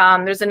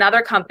 there's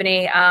another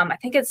company, I'm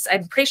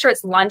pretty sure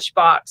it's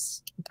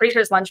Lunchbox. I'm pretty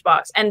sure it's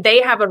Lunchbox. And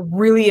they have a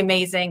really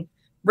amazing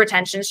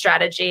retention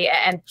strategy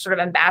and sort of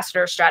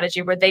ambassador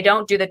strategy where they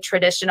don't do the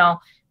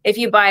traditional, if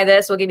you buy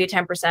this, we'll give you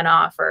 10%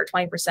 off or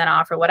 20%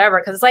 off or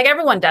whatever. Cause it's like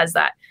everyone does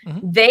that.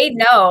 Mm-hmm. They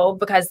know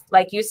because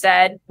like you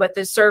said, with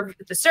the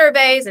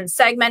surveys and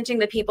segmenting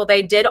the people,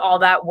 they did all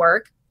that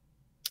work.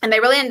 And they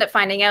really end up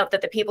finding out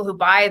that the people who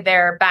buy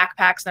their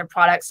backpacks and their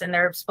products, and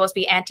they're supposed to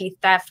be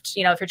anti-theft,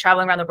 you know, if you're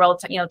traveling around the world,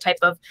 you know, type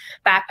of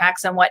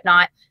backpacks and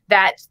whatnot,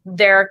 that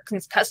their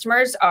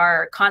customers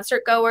are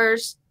concert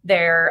goers,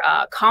 they're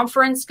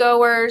conference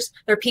goers,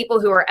 they're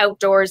people who are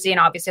outdoorsy and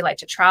obviously like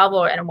to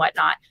travel and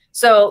whatnot.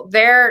 So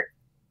they're,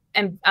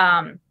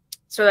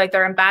 so like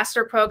their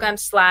ambassador program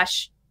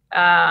slash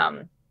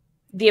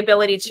the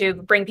ability to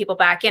bring people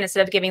back in,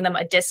 instead of giving them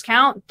a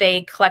discount,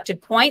 they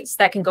collected points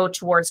that can go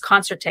towards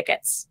concert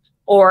tickets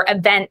or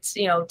event,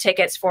 you know,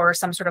 tickets for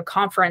some sort of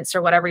conference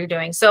or whatever you're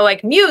doing. So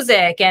like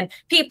music and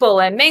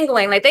people and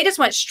mingling, like they just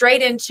went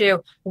straight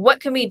into what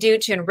can we do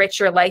to enrich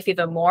your life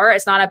even more?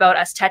 It's not about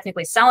us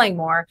technically selling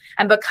more.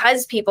 And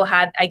because people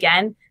had,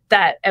 again,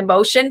 that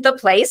emotion, the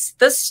place,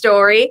 the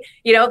story,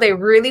 you know, they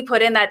really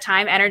put in that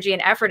time, energy,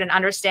 and effort in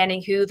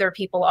understanding who their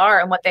people are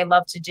and what they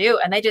love to do.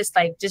 And they just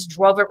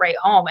drove it right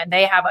home. And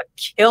they have a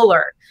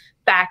killer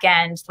back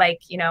end, like,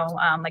 you know,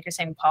 like you're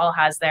saying, Paul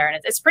has there. And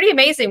it's pretty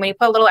amazing when you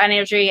put a little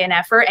energy and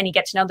effort and you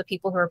get to know the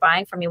people who are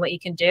buying from you, what you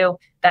can do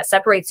that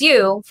separates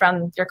you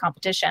from your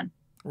competition.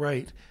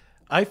 Right.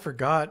 I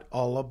forgot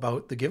all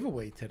about the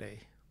giveaway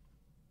today.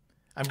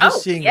 I'm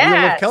just seeing Wheel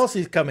of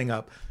Kelsey's coming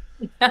up.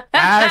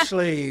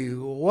 Ashley,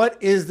 what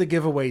is the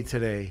giveaway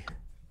today?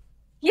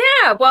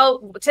 Yeah,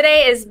 well,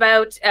 today is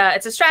about,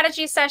 it's a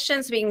strategy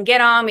session, so we can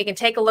get on, we can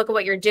take a look at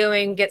what you're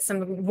doing, get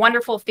some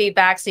wonderful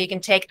feedback so you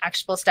can take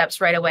actionable steps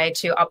right away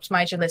to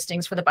optimize your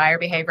listings for the buyer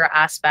behavior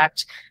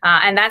aspect.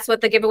 And that's what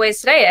the giveaway is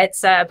today.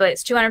 It's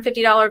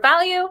 $250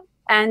 value.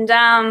 And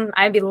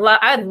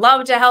I'd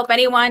love to help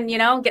anyone, you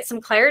know, get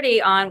some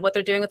clarity on what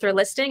they're doing with their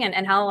listing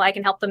and how I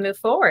can help them move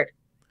forward.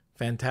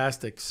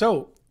 Fantastic.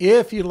 So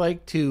if you'd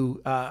like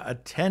to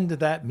attend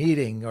that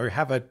meeting or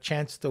have a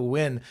chance to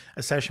win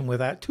a session with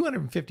that,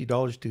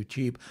 $250 too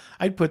cheap.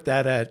 I'd put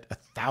that at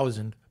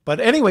 $1,000. But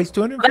anyways,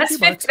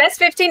 $250. That's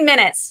 15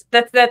 minutes.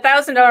 The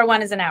 $1,000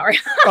 one is an hour.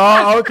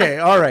 Oh, okay.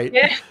 All right.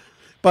 Yeah.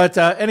 But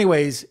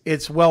anyways,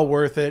 it's well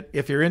worth it.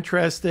 If you're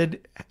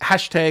interested,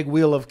 hashtag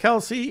Wheel of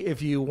Kelsey.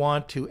 If you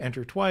want to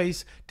enter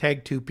twice,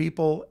 tag 2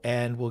 people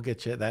and we'll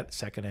get you that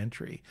second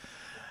entry.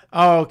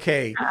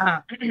 Okay.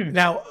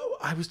 Now,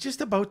 I was just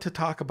about to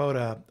talk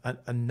about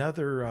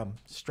another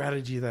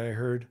strategy that I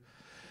heard,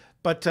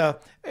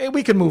 but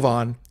we can move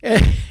on.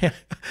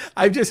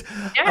 I just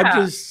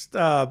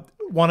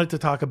wanted to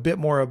talk a bit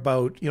more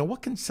about, you know,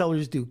 what can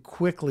sellers do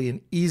quickly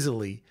and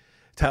easily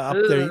to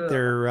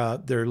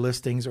update their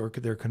listings or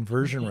their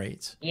conversion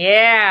rates.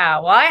 Yeah.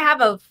 Well, I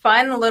have a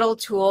fun little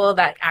tool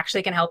that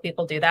actually can help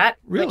people do that,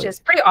 which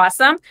is pretty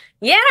awesome.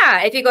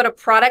 Yeah. If you go to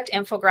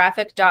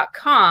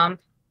productinfographic.com,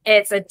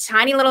 it's a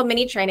tiny little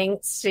mini training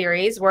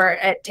series where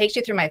it takes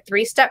you through my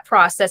 3-step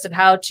process of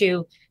how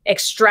to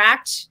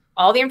extract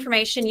all the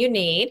information you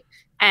need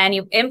and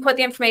you input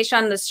the information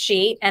on this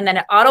sheet, and then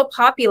it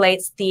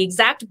auto-populates the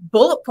exact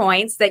bullet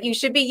points that you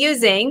should be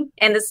using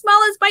in the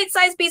smallest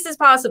bite-sized pieces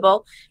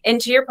possible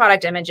into your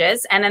product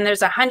images. And then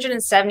there's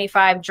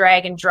 175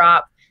 drag and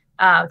drop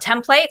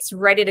templates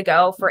ready to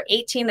go for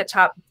 18 the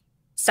top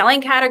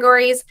selling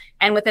categories.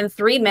 And within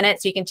 3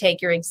 minutes, you can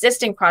take your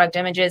existing product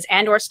images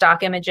and or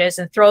stock images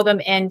and throw them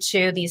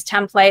into these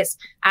templates,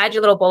 add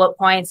your little bullet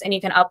points, and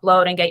you can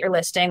upload and get your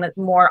listing that's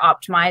more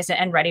optimized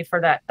and ready for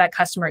that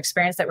customer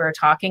experience that we were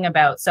talking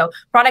about. So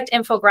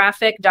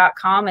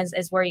productinfographic.com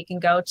is where you can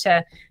go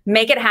to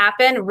make it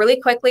happen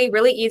really quickly,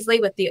 really easily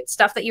with the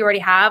stuff that you already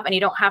have. And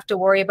you don't have to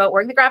worry about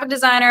working with a graphic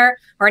designer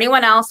or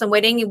anyone else and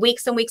waiting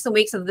weeks and weeks and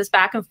weeks of this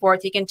back and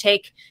forth. You can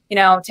take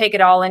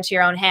it all into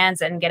your own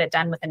hands and get it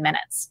done within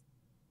minutes.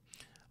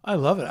 I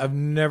love it. I've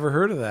never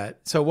heard of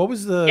that. So what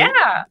was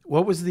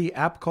the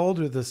app called,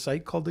 or the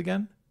site called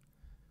again?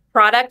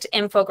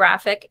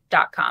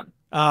 Productinfographic.com.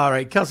 All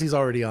right. Kelsey's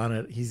already on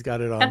it. He's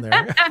got it on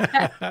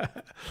there.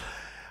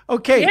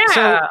 Okay. Yeah.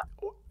 So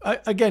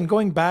again,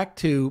 going back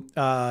to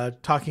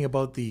talking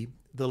about the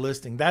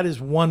listing, that is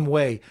one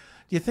way.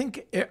 Do you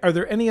think, are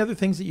there any other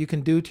things that you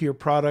can do to your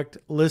product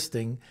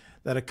listing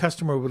that a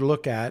customer would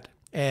look at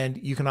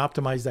and you can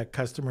optimize that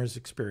customer's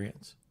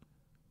experience?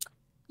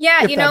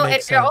 Yeah, it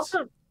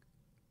also,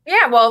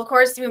 yeah, well, of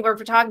course, we're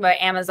talking about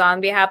Amazon.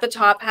 We have the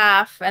top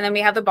half and then we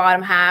have the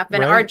bottom half.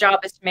 And our job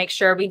is to make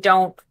sure we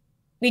don't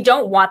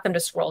want them to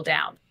scroll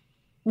down.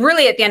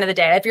 Really, at the end of the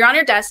day, if you're on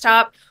your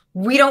desktop,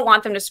 we don't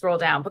want them to scroll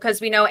down,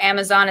 because we know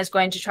Amazon is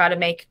going to try to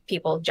make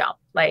people jump.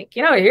 Like,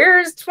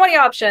 here's 20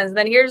 options,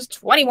 then here's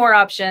 20 more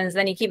options,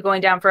 then you keep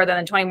going down further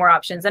than 20 more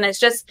options. And it's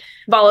just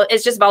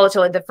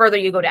volatility the further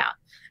you go down.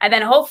 And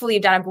then hopefully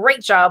you've done a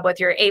great job with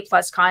your A+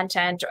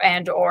 content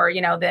and or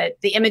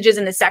the images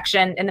in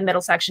the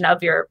middle section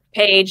of your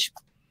page.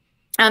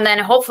 And then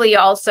hopefully you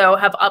also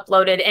have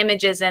uploaded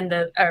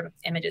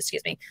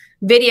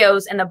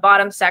videos in the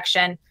bottom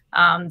section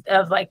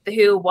of like the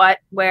who, what,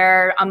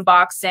 where,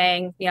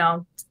 unboxing,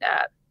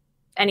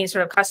 any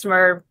sort of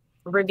customer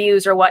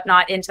reviews or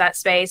whatnot into that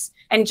space,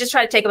 and just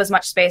try to take up as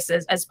much space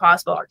as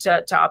possible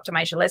to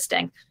optimize your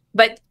listing.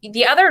 But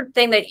the other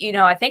thing that,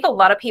 I think a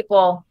lot of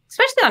people,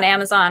 especially on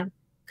Amazon,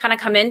 kind of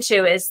come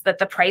into is that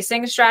the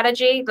pricing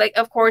strategy. Like,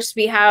 of course,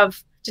 we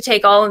have to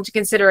take all into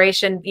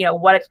consideration,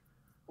 what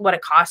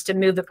it costs to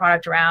move the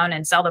product around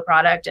and sell the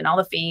product and all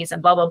the fees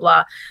and blah, blah,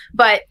 blah.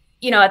 But,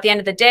 at the end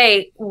of the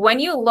day,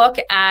 when you look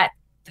at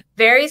the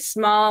very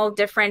small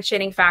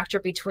differentiating factor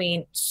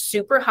between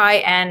super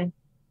high-end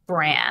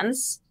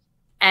brands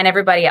and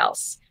everybody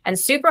else, and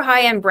super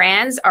high-end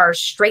brands are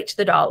straight to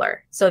the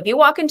dollar. So if you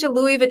walk into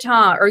Louis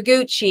Vuitton or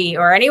Gucci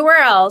or anywhere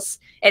else,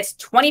 it's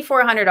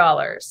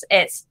 $2,400.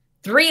 It's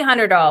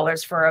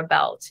 $300 for a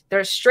belt.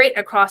 They're straight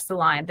across the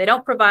line. They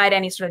don't provide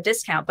any sort of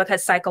discount,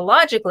 because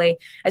psychologically,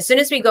 as soon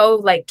as we go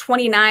like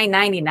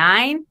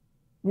 $29.99,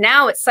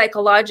 now it's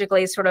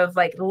psychologically sort of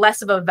like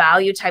less of a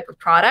value type of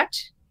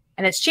product,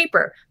 and it's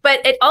cheaper.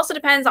 But it also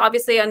depends,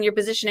 obviously, on your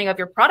positioning of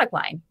your product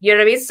line. You know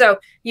what I mean? So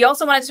you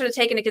also want to sort of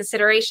take into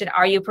consideration,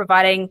 are you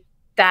providing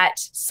that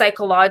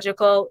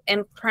psychological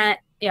imprint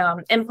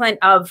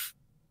of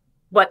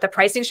what the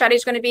pricing strategy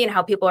is going to be and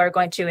how people are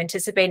going to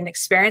anticipate and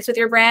experience with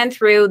your brand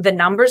through the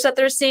numbers that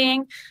they're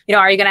seeing?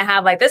 Are you going to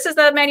have like, this is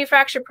the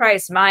manufacturer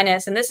price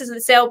minus, and this is the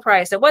sale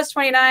price. It was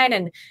 $29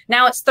 and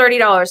now it's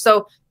 $30.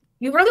 So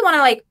you really want to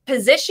like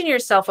position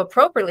yourself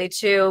appropriately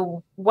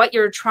to what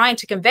you're trying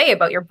to convey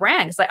about your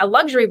brand. It's like a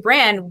luxury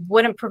brand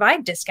wouldn't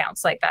provide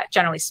discounts like that,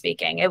 generally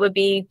speaking. It would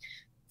be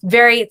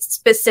very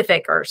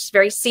specific or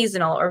very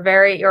seasonal or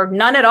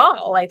none at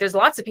all. Like there's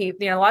lots of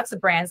people, lots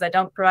of brands that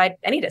don't provide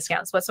any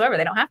discounts whatsoever.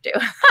 They don't have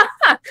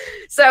to.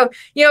 So,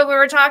 we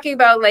were talking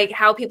about like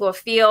how people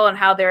feel and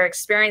how they're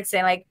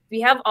experiencing, like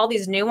we have all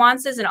these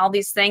nuances and all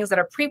these things that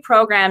are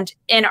pre-programmed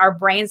in our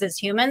brains as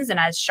humans and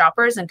as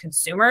shoppers and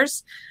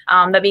consumers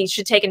that we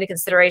should take into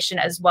consideration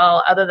as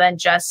well, other than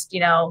just,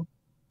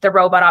 the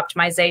robot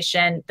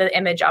optimization, the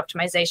image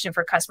optimization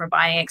for customer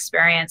buying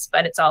experience.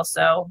 But it's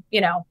also,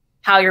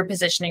 how you're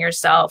positioning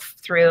yourself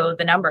through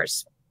the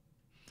numbers.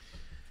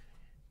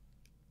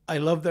 I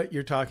love that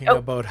you're talking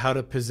about how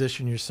to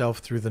position yourself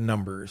through the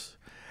numbers.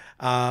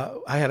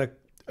 I had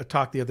a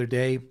talk the other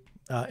day,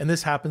 and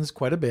this happens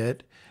quite a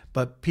bit,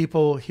 but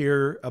people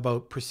hear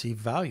about perceived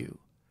value.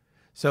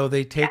 So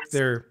they take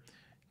their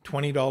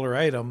 $20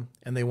 item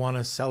and they want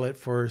to sell it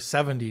for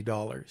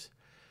 $70,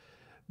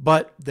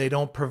 but they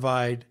don't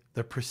provide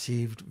the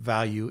perceived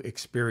value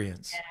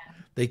experience. Yeah.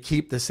 They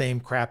keep the same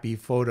crappy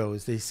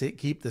photos. They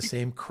keep the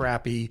same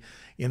crappy,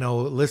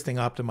 listing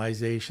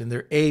optimization.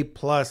 Their A+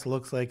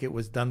 looks like it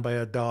was done by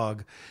a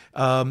dog.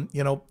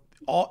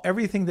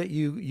 Everything that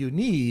you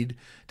need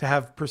to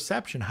have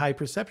perception, high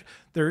perception.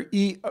 Their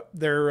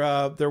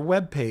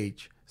web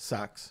page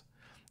sucks.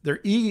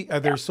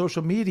 Their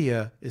social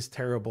media is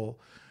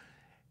terrible.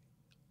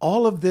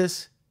 All of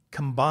this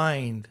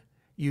combined,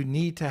 you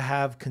need to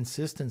have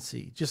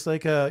consistency. Just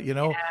like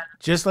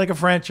just like a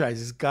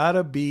franchise,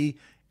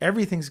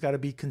 everything's got to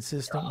be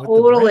consistent with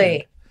the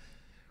brand.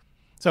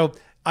 So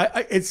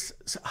It's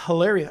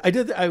hilarious.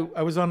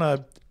 I was on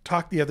a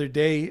talk the other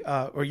day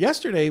or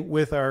yesterday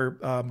with our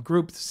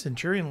group, the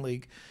Centurion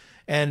League,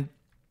 and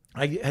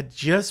I had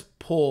just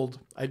pulled,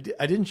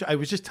 I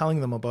was just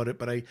telling them about it,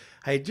 but I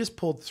had just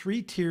pulled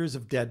 3 tiers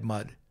of dead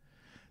mud.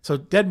 So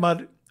dead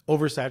mud,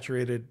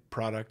 oversaturated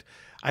product.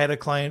 I had a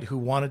client who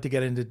wanted to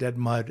get into dead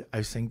mud. I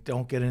was saying,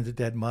 don't get into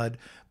dead mud,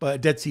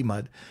 but Dead Sea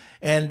mud.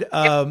 And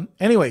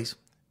anyways,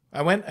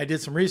 I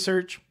did some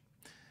research.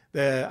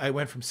 I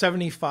went from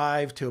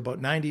 $75 to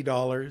about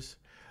 $90.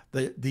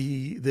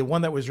 The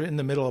one that was in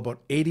the middle,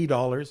 about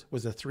 $80,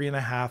 was a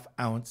 3.5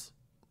 ounce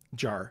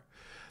jar.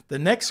 The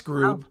next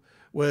group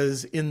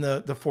was in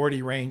the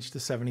 40 range to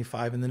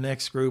 75, and the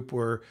next group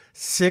were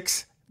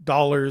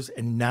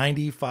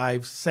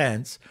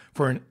 $6.95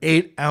 for an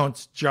 8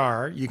 ounce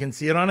jar. You can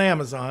see it on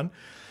Amazon,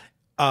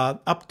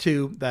 up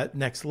to that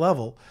next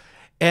level.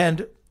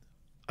 And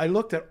I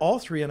looked at all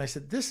 3 and I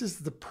said, this is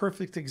the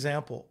perfect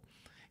example.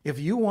 If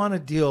you want to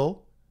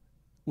deal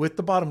with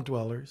the bottom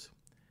dwellers,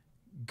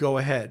 go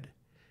ahead.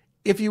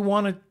 If you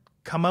want to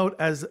come out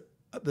as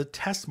the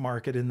test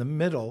market in the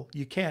middle,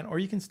 you can, or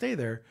you can stay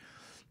there.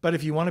 But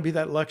if you want to be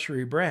that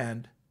luxury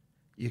brand,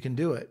 you can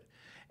do it.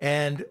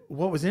 And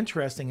what was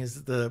interesting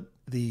is the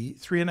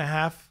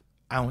 3.5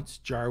 ounce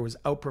jar was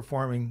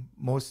outperforming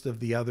most of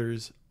the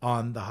others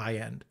on the high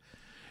end.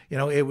 You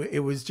know, it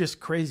was just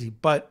crazy.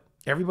 But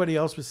everybody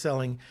else was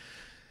selling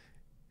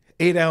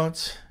 8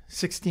 ounce,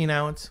 16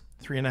 ounce,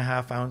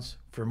 3.5 ounce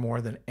for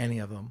more than any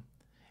of them.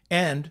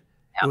 And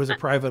it was a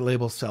private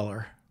label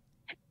seller.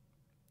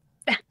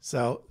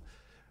 So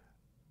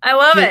I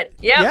love it.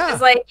 Yep. Yeah.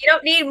 It's like, you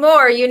don't need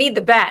more, you need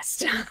the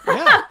best.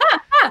 Yeah.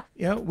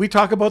 You know, we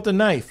talk about the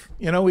knife,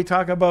 you know, we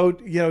talk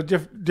about, you know,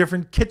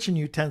 different kitchen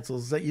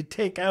utensils that you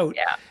take out,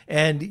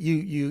 and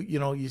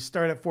you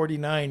start at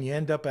 49, you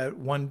end up at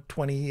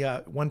 120,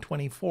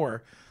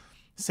 124,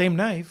 same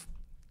knife,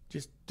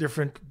 just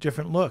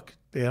different look.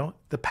 You know,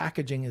 the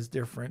packaging is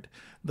different.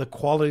 The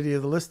quality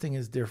of the listing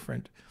is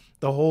different.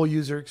 The whole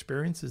user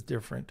experience is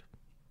different.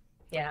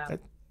 Yeah.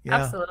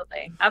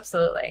 Absolutely.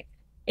 Absolutely.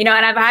 You know,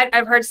 and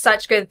I've heard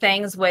such good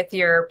things with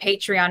your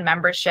Patreon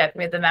membership,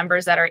 with the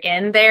members that are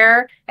in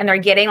there, and they're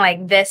getting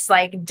like this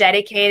like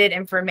dedicated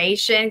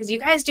information, because you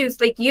guys do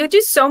you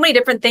do so many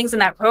different things in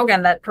that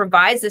program that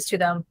provides this to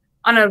them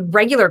on a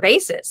regular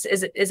basis.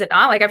 Is it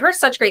not? Like, I've heard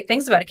such great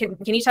things about it. Can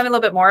you tell me a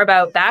little bit more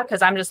about that?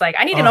 Because I'm just like,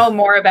 I need to know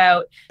more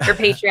about your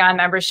Patreon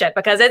membership,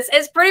 because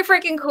it's pretty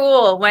freaking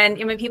cool when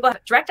people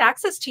have direct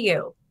access to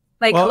you.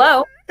 Like,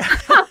 hello.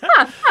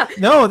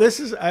 No, this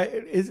is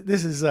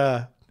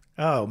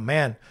oh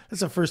man,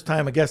 that's the first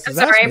time a guest has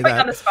asked me that.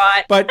 On the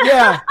spot. But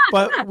yeah,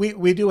 but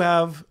we do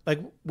have, like,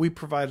 we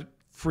provide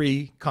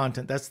free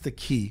content. That's the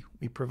key.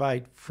 We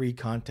provide free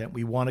content.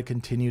 We want to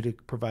continue to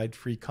provide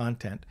free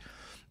content,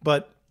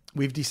 but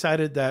we've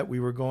decided that we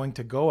were going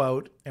to go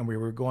out and we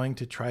were going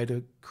to try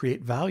to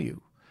create value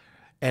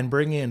and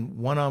bring in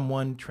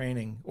one-on-one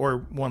training,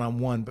 or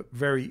one-on-one, but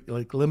very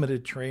like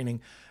limited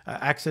training,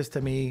 access to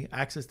me,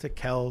 access to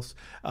Kels,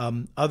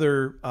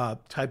 other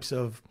types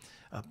of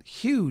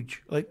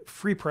huge, like,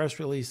 free press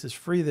releases,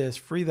 free this,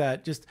 free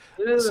that, just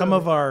some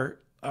of our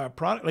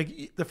product.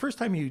 Like, the first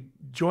time you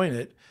join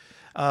it,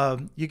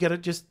 you get it,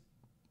 just,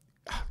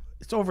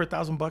 it's over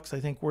 $1,000, I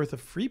think, worth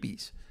of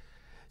freebies.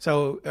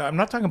 So I'm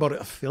not talking about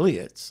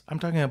affiliates. I'm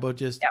talking about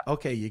just,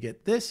 okay, you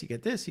get this, you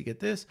get this, you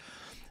get this.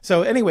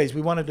 So anyways,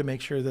 we wanted to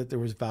make sure that there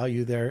was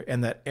value there,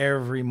 and that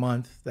every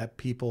month that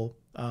people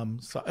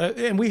saw,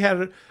 and we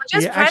had,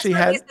 just press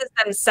releases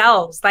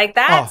themselves. Like,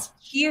 that's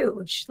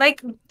huge.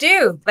 Like,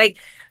 dude, like,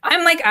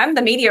 I'm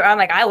the media. I'm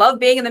like, I love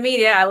being in the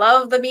media. I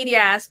love the media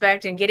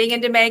aspect and getting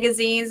into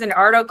magazines and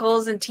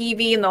articles and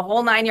TV and the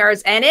whole 9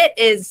 yards. And it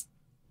is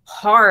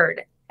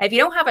hard. If you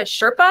don't have a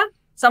Sherpa,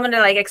 someone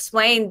to like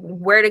explain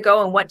where to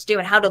go and what to do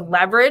and how to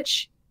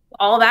leverage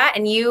all that,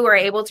 and you are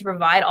able to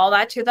provide all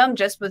that to them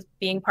just with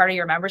being part of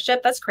your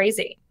membership, that's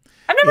crazy.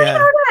 I've never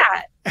even heard of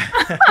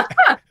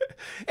that.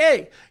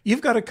 Hey,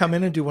 you've got to come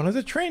in and do one of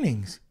the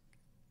trainings.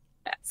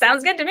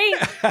 Sounds good to me.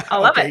 I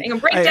love it. You can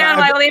break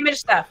down all the image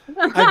stuff.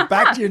 I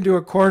backed you into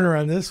a corner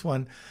on this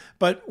one.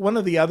 But one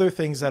of the other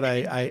things that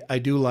I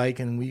do like,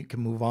 and we can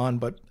move on,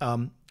 but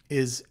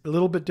is a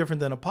little bit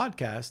different than a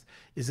podcast,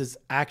 is its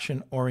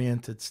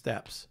action-oriented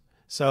steps.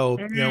 So,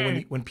 you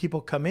know, when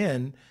people come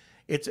in,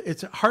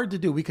 it's hard to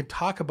do. We can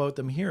talk about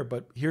them here,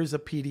 but here's a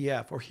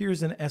PDF or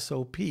here's an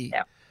SOP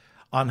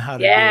on how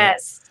to do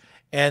it.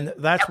 And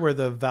that's where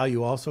the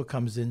value also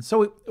comes in.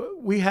 So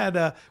we had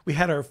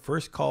our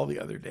first call the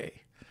other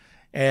day,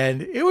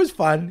 and it was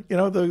fun. You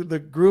know, the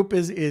group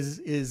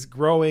is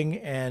growing,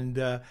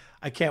 and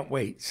I can't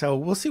wait. So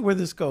we'll see where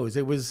this goes.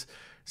 It was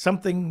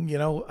something, you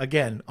know,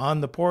 again,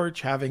 on the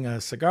porch, having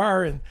a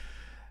cigar, and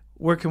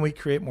where can we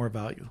create more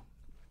value?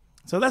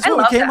 So that's what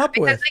we came up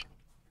with.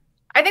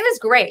 I I think that's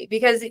great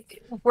because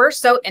we're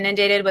so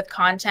inundated with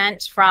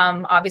content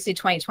from obviously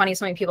 2020,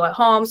 so many people at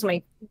home, so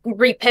many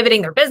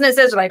repivoting their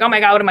businesses. They're like, oh my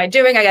God, what am I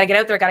doing? I got to get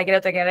out there, got to get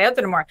out there, get out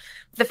there more.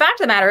 The fact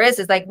of the matter is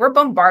like, we're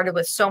bombarded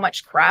with so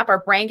much crap. Our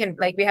brain can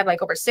like, we have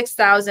like over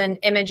 6,000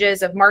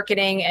 images of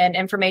marketing and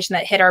information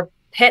that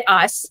hit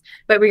us,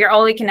 but we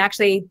only can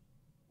actually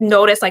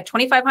notice like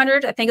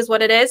 2,500, I think is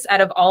what it is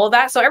out of all of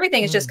that. So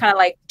everything is just kind of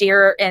like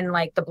deer in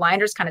like the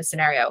blinders kind of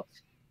scenario.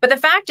 But the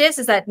fact is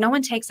that no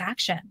one takes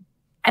action.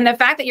 And the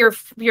fact that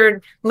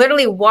you're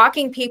literally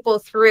walking people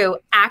through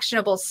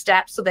actionable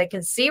steps so they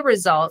can see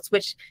results,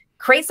 which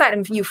creates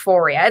that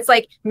euphoria. It's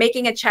like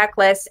making a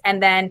checklist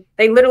and then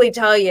they literally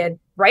tell you,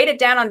 write it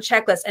down on a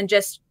checklist and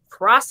just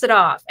cross it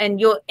off. And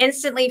you'll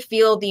instantly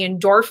feel the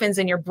endorphins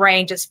in your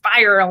brain just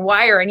fire and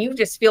wire. And you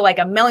just feel like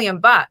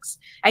 $1,000,000.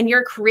 And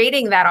you're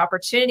creating that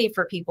opportunity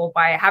for people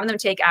by having them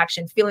take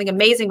action, feeling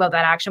amazing about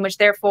that action, which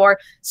therefore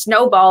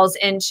snowballs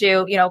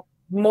into,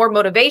 more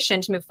motivation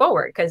to move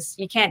forward, because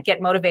you can't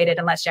get motivated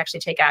unless you actually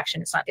take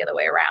action. It's not the other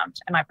way around,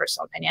 in my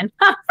personal opinion.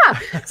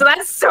 So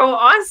that's so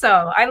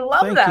awesome. I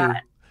love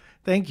that.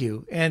 Thank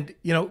you. And,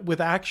 with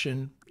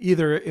action,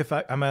 either if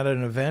I'm at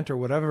an event or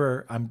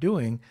whatever I'm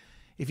doing,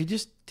 if you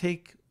just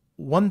take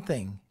one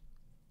thing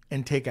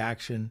and take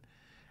action,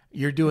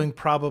 you're doing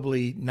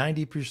probably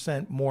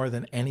 90% more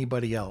than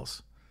anybody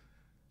else.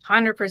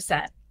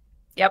 100%.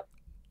 Yep.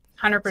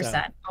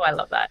 100%. Oh, I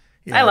love that.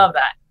 Yeah. I love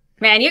that.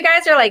 Man, you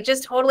guys are like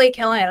just totally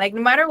killing it. Like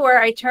no matter where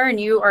I turn,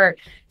 you are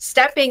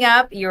stepping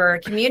up. You're a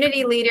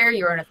community leader.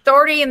 You're an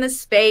authority in the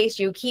space.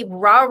 You keep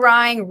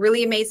rah-rahing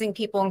really amazing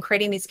people and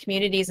creating these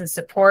communities and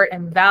support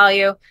and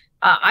value.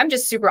 I'm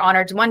just super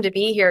honored, one, to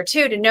be here,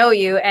 two, to know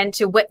you and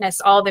to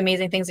witness all the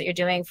amazing things that you're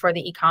doing for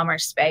the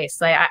e-commerce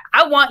space. Like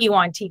I want you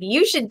on TV.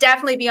 You should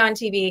definitely be on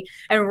TV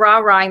and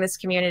rah-rahing this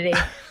community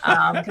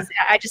because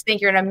I just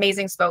think you're an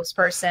amazing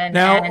spokesperson.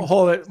 Now, and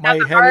hold it. My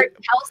head.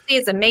 Kelsey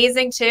is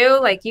amazing too.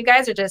 Like you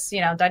guys are just,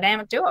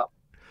 dynamic duo.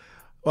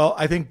 Well,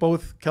 I think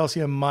both Kelsey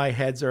and my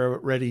heads are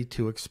ready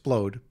to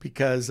explode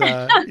because,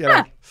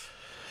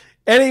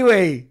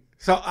 anyway.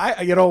 So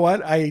you know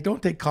what? I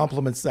don't take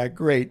compliments that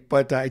great,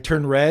 but I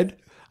turn red.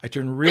 I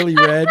turn really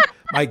red.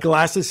 My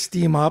glasses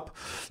steam up.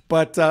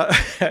 But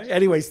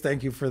anyways,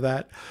 thank you for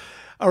that.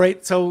 All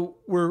right. So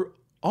we're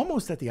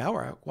almost at the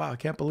hour. Wow. I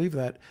can't believe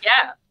that.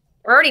 Yeah.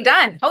 We're already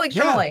done. Holy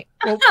moly.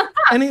 Well,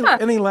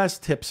 any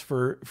last tips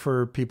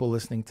for people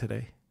listening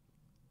today?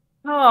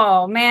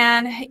 Oh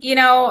man.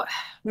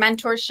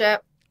 Mentorship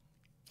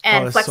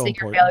and flexing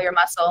your failure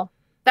muscle.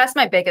 That's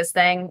my biggest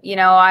thing.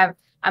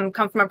 I'm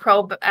come from a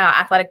pro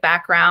athletic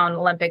background,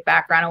 Olympic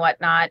background and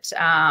whatnot.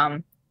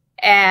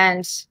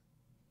 And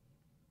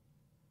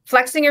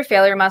flexing your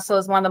failure muscle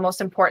is one of the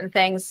most important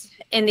things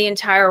in the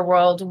entire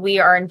world. We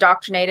are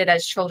indoctrinated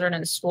as children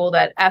in school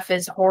that F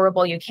is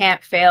horrible. You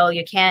can't fail.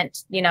 You can't,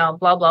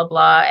 blah, blah,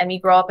 blah. And we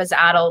grow up as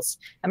adults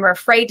and we're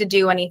afraid to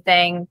do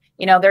anything.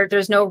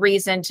 There's no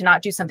reason to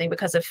not do something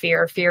because of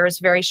fear. Fear is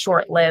very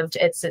short-lived.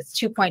 It's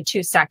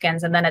 2.2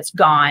 seconds and then it's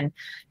gone,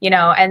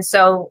 and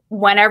so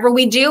whenever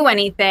we do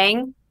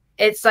anything,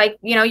 it's like,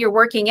 you're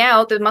working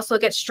out, the muscle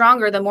gets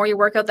stronger the more you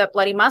work out that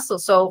bloody muscle.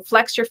 So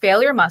flex your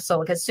failure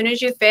muscle, because as soon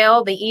as you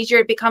fail, the easier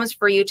it becomes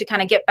for you to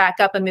kind of get back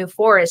up and move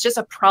forward. It's just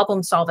a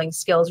problem solving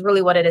skill is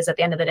really what it is at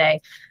the end of the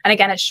day. And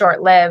again, it's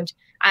short-lived.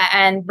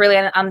 And really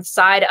on the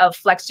side of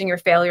flexing your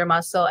failure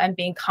muscle and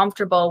being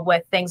comfortable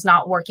with things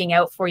not working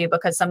out for you,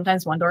 because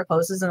sometimes one door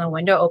closes and the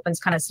window opens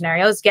kind of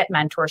scenarios, get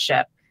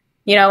mentorship.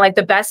 Like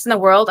the best in the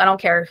world. I don't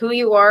care who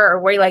you are or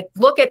where you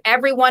look at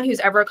everyone who's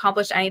ever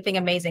accomplished anything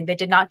amazing. They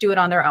did not do it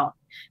on their own.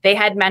 They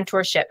had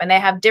mentorship, and they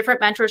have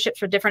different mentorships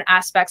for different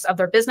aspects of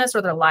their business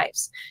or their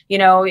lives.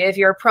 If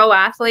you're a pro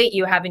athlete,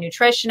 you have a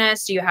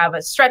nutritionist, you have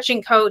a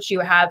stretching coach,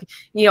 you have,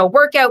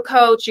 workout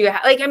coach, you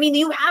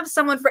have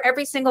someone for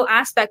every single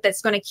aspect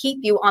that's going to keep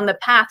you on the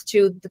path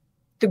to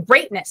the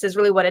greatness is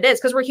really what it is,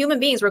 because we're human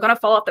beings. We're going to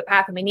fall off the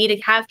path and we need to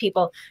have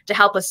people to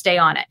help us stay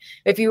on it.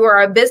 If you are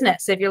a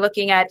business, if you're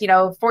looking at,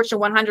 Fortune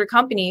 100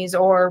 companies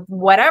or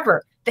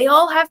whatever, they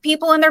all have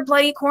people in their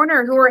bloody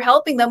corner who are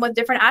helping them with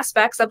different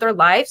aspects of their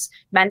lives,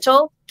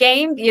 mental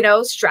game,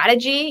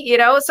 strategy,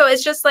 so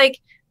it's just like,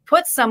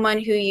 put someone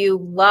who you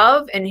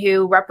love and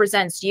who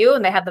represents you,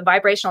 and they have the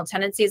vibrational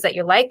tendencies that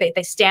you like.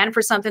 They stand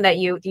for something that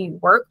you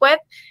work with,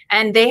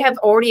 and they have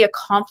already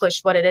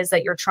accomplished what it is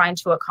that you're trying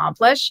to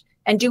accomplish,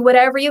 and do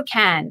whatever you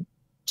can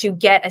to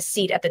get a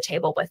seat at the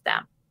table with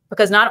them.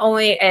 Because not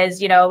only is,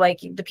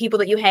 the people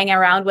that you hang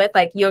around with,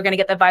 you're going to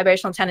get the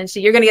vibrational tendency,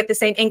 you're going to get the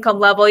same income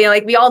level.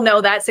 We all know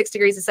that 6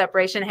 degrees of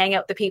separation, hang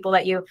out with the people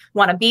that you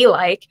want to be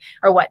like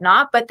or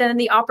whatnot. But then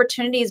the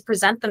opportunities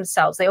present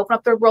themselves. They open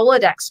up their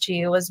Rolodex to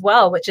you as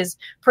well, which is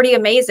pretty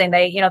amazing.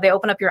 They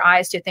open up your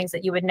eyes to things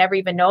that you would never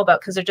even know about,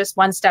 because they're just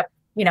one step,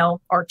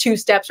 or 2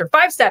 steps or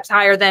 5 steps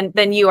higher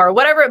than you are,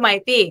 whatever it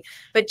might be.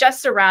 But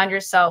just surround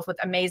yourself with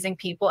amazing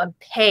people and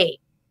pay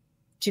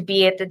to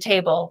be at the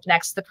table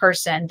next to the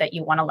person that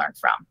you want to learn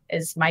from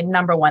is my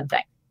number one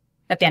thing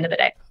at the end of the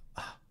day.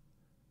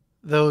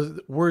 Those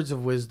words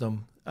of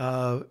wisdom,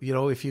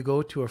 if you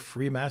go to a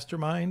free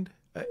mastermind,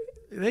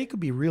 they could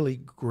be really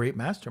great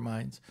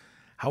masterminds.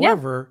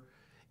 However,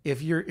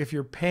 if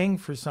you're paying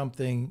for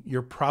something,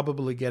 you're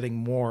probably getting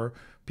more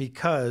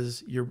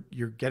because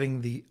you're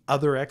getting the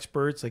other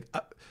experts. Like,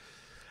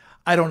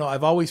 I don't know.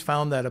 I've always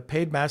found that a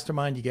paid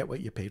mastermind, you get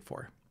what you paid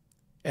for.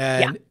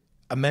 And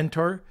a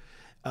mentor,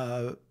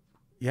 a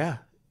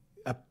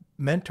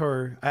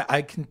mentor,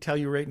 I can tell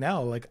you right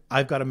now, like,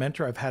 I've got a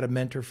mentor. I've had a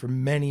mentor for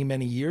many,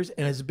 many years,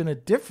 and it's been a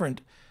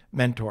different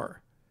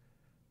mentor.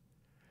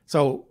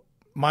 So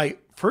my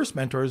first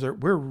mentors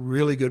we're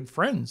really good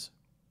friends.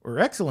 We're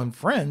excellent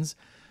friends.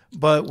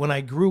 But when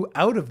I grew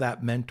out of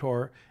that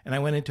mentor and I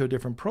went into a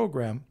different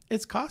program,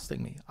 it's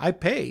costing me. I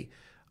pay,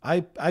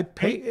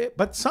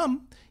 but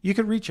some you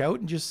could reach out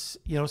and just,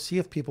 see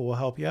if people will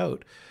help you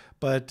out.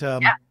 But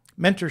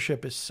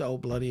mentorship is so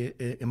bloody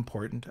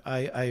important.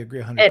 I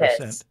agree 100%.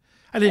 It is.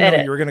 I didn't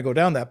know you were going to go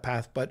down that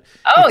path, but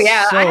I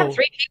have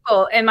 3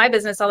 people in my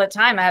business all the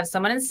time. I have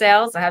someone in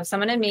sales, I have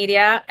someone in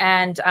media,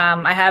 and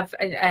I have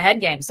a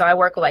head game. So I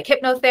work with like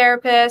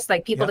hypnotherapists,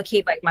 like people to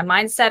keep like my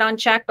mindset on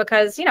check,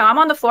 because I'm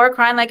on the floor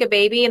crying like a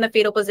baby in the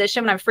fetal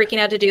position when I'm freaking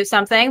out to do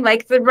something.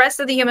 Like the rest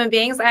of the human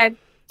beings,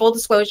 full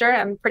disclosure,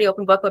 I'm a pretty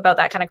open book about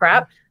that kind of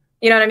crap.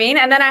 You know what I mean?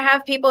 And then I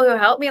have people who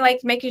help me, like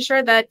making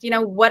sure that,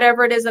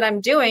 whatever it is that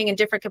I'm doing in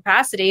different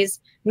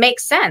capacities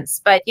makes sense.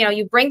 But,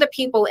 you bring the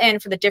people in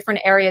for the different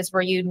areas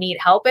where you need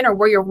help in or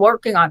where you're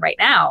working on right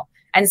now.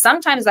 And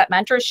sometimes that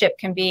mentorship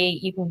can be,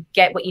 you can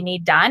get what you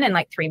need done in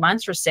like 3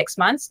 months or 6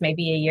 months,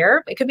 maybe a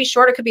year. It could be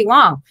short, it could be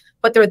long,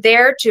 but they're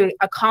there to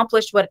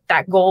accomplish what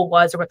that goal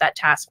was or what that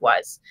task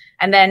was.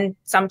 And then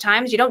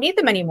sometimes you don't need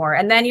them anymore.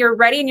 And then you're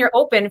ready and you're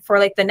open for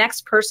like the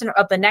next person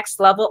of the next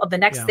level of the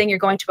next thing you're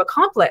going to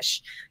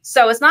accomplish.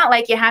 So it's not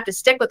like you have to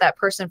stick with that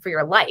person for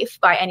your life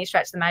by any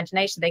stretch of the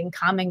imagination. They can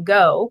come and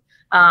go,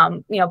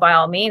 by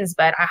all means.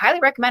 But I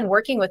highly recommend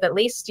working with at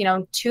least,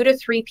 2 to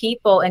 3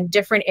 people in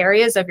different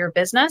areas of your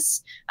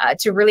business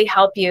to really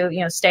help you,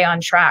 stay on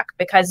track.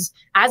 Because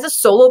as a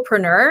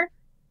solopreneur,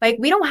 like,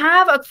 we don't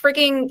have a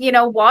freaking,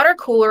 water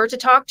cooler to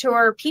talk to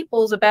our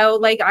peoples about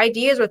like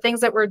ideas or things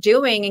that we're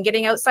doing and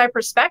getting outside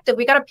perspective.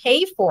 We got to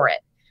pay for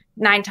it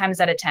 9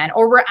 times out of 10,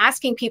 or we're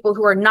asking people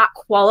who are not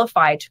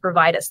qualified to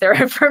provide us their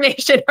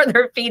information or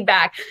their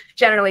feedback,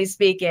 generally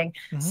speaking.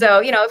 So,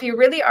 if you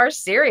really are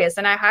serious,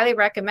 and I highly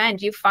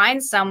recommend you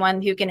find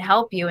someone who can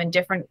help you in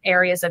different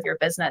areas of your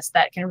business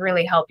that can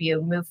really help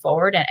you move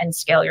forward and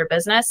scale your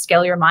business,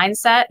 scale your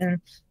mindset,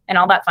 and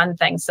all that fun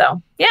thing.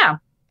 So,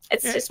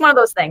 it's just one of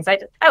those things.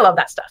 I love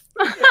that stuff.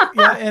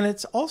 And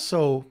it's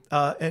also,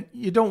 and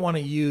you don't want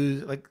to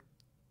use, like,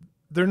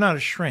 they're not a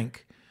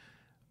shrink,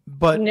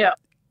 but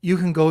you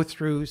can go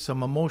through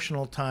some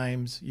emotional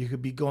times. You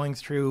could be going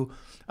through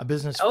a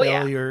business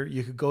failure.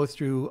 You could go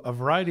through a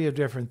variety of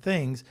different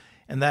things,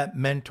 and that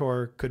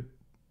mentor could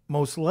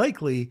most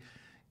likely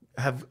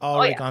have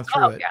already gone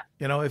through it.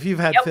 If you've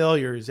had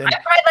failures. And I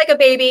cried like a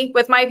baby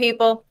with my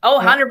people.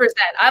 100%.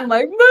 I'm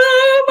like,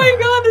 oh my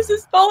God, this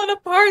is falling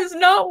apart. It's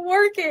not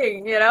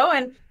working,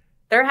 and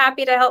they're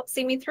happy to help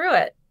see me through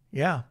it.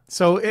 Yeah.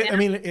 So,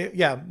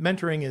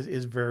 mentoring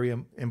is very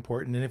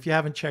important. And if you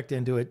haven't checked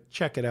into it,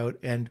 check it out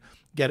and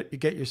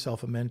get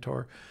yourself a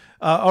mentor.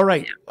 All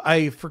right.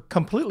 I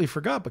completely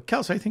forgot, but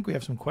Kelsey, I think we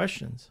have some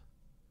questions.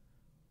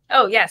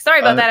 Oh, yeah. Sorry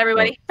about that,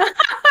 everybody.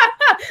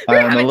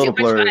 I'm a little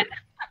blurry.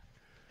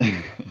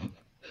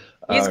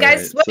 These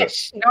guys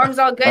switch. Norm's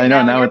all good. I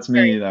know, now it's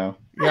me now.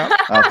 Yeah.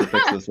 I'll have to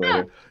fix this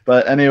later.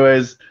 But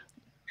anyways,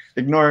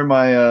 ignore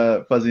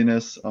my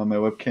fuzziness on my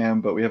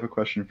webcam, but we have a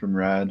question from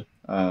Rad.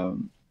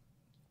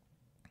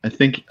 I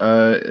think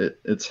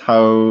it's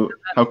how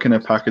can a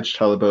package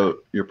tell about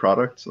your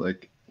product?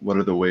 Like, what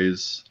are the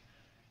ways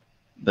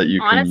that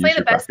you can use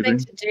your best packaging?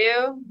 thing to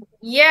do,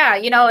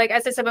 like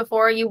as I said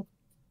before,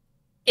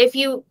 if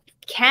you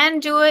can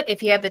do it,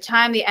 if you have the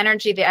time, the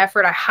energy, the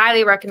effort, I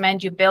highly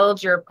recommend you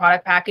build your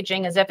product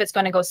packaging as if it's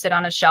going to go sit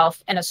on a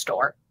shelf in a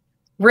store.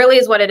 Really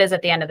is what it is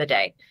at the end of the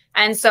day.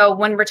 And so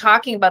when we're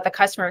talking about the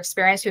customer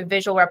experience through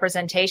visual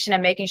representation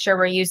and making sure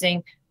we're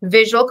using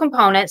visual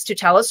components to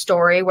tell a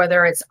story,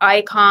 whether it's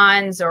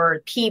icons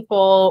or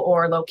people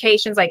or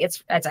locations, like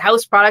it's a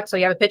house product, so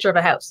you have a picture of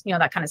a house,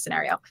 that kind of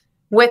scenario,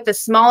 with the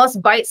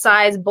smallest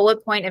bite-sized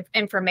bullet point of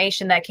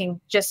information that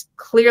can just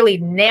clearly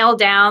nail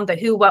down the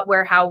who, what,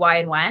 where, how, why,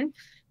 and when.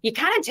 You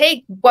kind of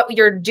take what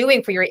you're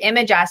doing for your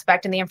image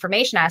aspect and the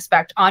information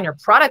aspect on your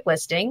product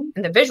listing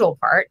and the visual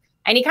part,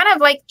 and you kind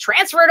of like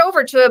transfer it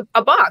over to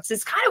a box.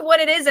 It's kind of what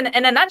it is in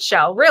a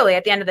nutshell, really,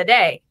 at the end of the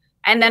day.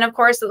 And then, of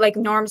course, like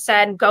Norm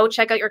said, go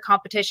check out your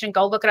competition,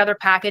 go look at other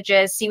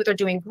packages, see what they're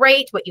doing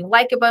great, what you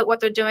like about what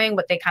they're doing,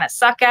 what they kind of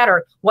suck at,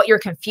 or what you're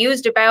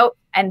confused about.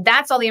 And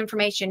that's all the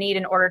information you need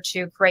in order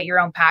to create your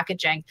own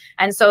packaging.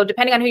 And so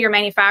depending on who your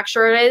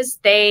manufacturer is,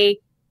 they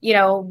you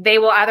know, they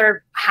will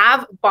either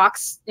have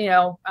box, you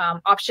know,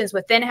 options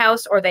within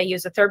house, or they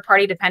use a third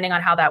party, depending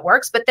on how that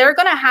works. But they're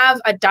going to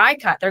have a die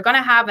cut. They're going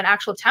to have an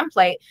actual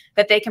template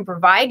that they can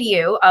provide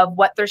you of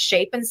what their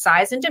shape and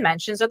size and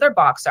dimensions of their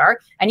box are.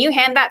 And you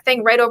hand that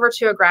thing right over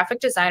to a graphic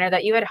designer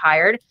that you had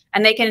hired,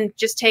 and they can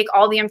just take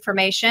all the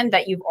information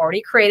that you've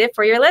already created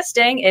for your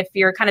listing. If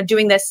you're kind of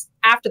doing this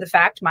after the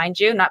fact, mind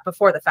you, not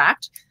before the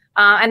fact.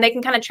 And they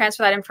can kind of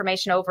transfer that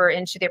information over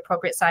into the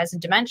appropriate size and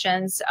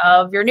dimensions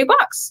of your new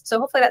box. So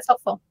hopefully that's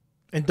helpful.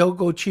 And don't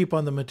go cheap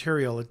on the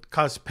material. It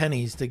costs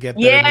pennies to get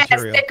better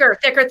material. Thicker,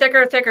 thicker,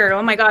 thicker, thicker.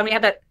 Oh my God, we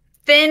have that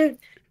thin,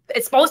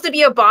 it's supposed to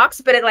be a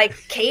box, but it like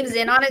caves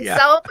in on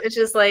itself. It's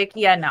just like,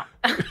 yeah, no.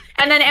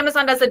 And then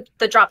Amazon does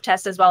the drop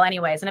test as well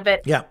anyways. And if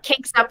it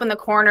kinks up in the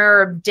corner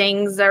or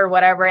dings or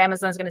whatever,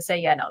 Amazon's going to say,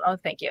 yeah, no,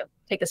 thank you.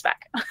 Take this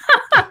back.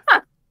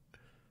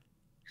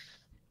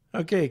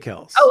 Okay,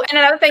 Kels. Oh, and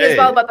another thing as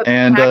well about the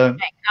packaging.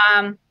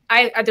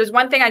 There's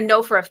one thing I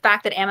know for a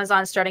fact that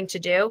Amazon's starting to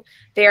do.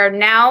 They are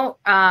now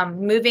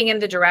moving in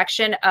the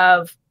direction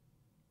of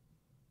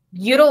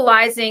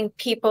utilizing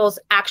people's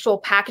actual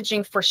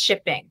packaging for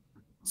shipping.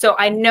 So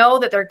I know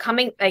that they're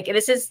coming, like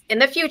this is in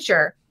the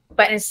future,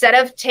 but instead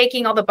of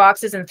taking all the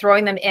boxes and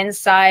throwing them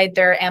inside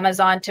their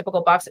Amazon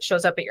typical box that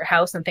shows up at your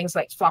house and things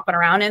like flopping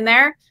around in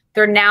there,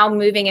 they're now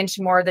moving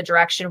into more of the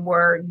direction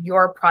where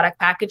your product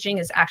packaging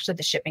is actually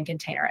the shipping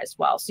container as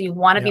well. So you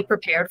want to be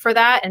prepared for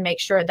that and make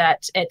sure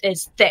that it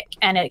is thick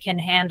and it can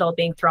handle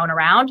being thrown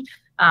around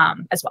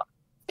as well.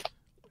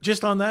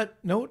 Just on that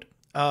note,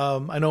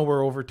 I know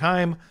we're over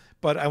time,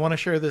 but I want to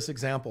share this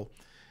example.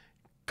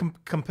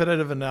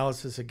 Competitive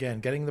analysis again,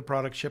 getting the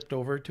product shipped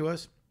over to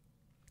us.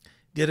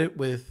 Did it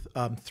with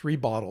 3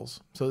 bottles.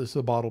 So this is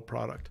a bottle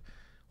product.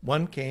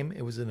 One came,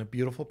 it was in a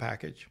beautiful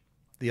package.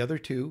 The other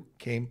 2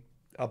 came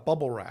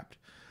bubble wrapped.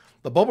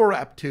 The bubble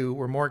wrap 2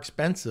 were more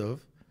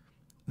expensive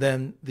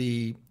than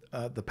the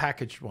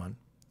packaged one.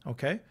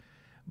 Okay.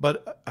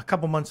 But a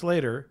couple months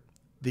later,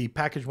 the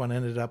packaged one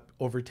ended up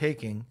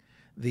overtaking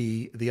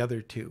the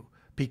other 2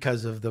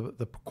 because of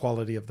the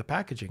quality of the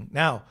packaging.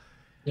 Now,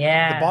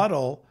 the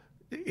bottle,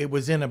 it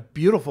was in a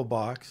beautiful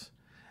box.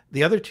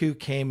 The other 2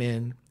 came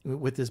in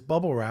with this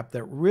bubble wrap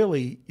that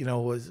really, you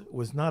know,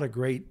 was not a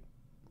great,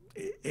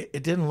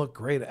 it didn't look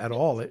great at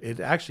all. It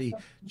actually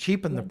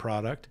cheapened the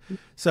product.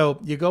 So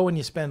you go and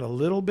you spend a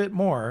little bit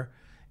more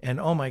and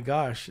oh my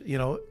gosh, you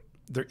know,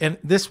 and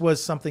this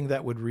was something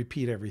that would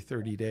repeat every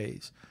 30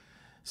 days.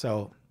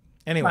 So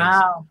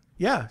anyways,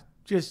 yeah,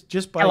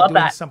 just by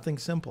doing something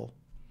simple.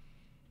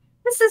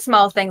 It's the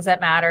small things that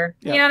matter.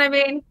 You know what I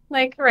mean?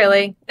 Like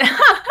really.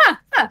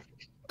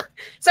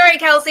 Sorry,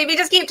 Kelsey, if you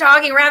just keep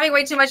talking, we're having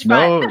way too much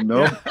fun.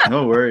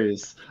 No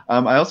worries.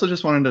 I also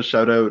just wanted to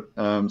shout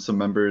out some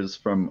members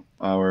from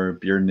our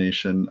Beer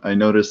Nation. I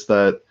noticed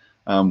that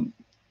I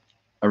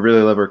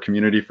really love our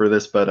community for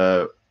this,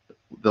 but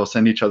they'll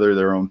send each other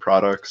their own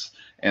products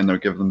and they'll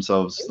give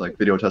themselves like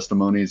video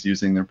testimonies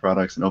using their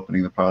products and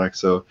opening the products.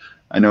 So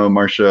I know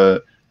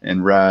Marcia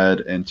and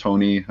Rad and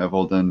Tony have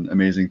all done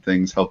amazing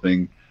things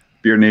helping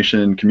Beer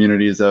Nation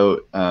communities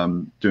out,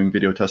 doing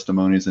video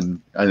testimonies,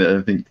 and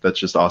I think that's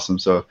just awesome.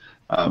 So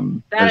I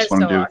just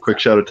want to do a quick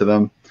shout out to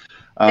them.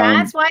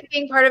 That's why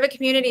being part of a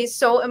community is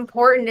so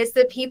important. It's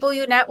the people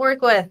you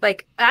network with.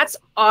 Like, that's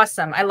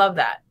awesome. I love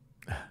that.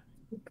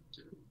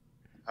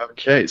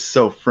 Okay,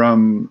 so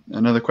from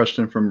another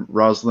question from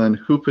Rosalind,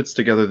 who puts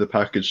together the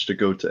package to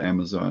go to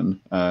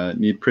Amazon?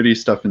 Need pretty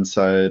stuff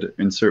inside,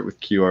 insert with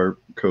QR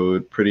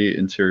code, pretty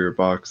interior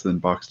box, then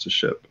box to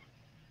ship.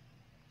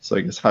 So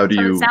I guess how do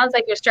you? It sounds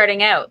like you're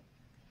starting out.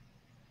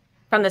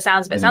 From the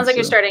sounds of it, sounds like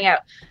you're starting out.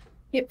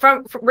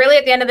 From really,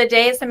 at the end of the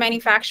day, it's the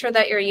manufacturer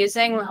that you're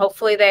using.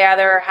 Hopefully, they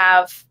either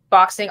have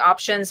boxing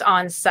options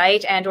on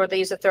site and/or they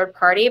use a third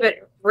party.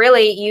 But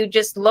really, you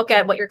just look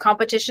at what your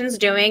competition's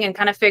doing and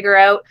kind of figure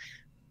out,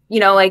 you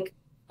know, like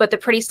what the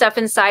pretty stuff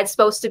inside is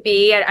supposed to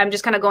be. I'm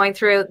just kind of going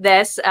through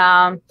this,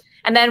 and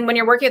then when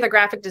you're working with a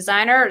graphic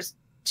designer,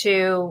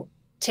 to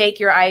take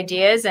your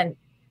ideas and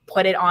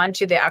put it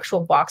onto the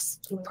actual box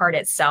part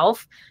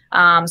itself.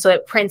 So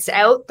it prints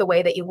out the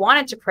way that you want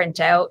it to print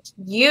out.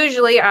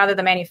 Usually either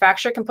the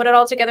manufacturer can put it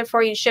all together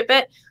for you and ship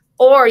it,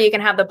 or you can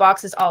have the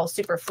boxes all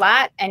super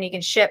flat and you can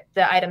ship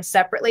the items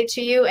separately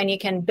to you and you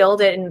can build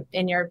it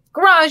in your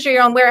garage or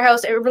your own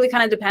warehouse. It really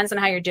kind of depends on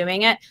how you're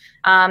doing it.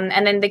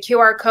 And then the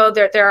QR code,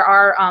 there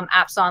are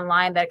apps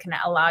online that can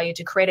allow you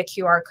to create a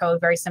QR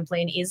code very simply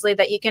and easily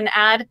that you can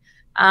add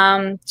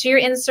to your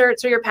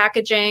inserts or your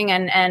packaging.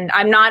 And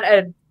I'm not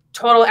a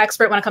total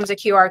expert when it comes to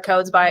QR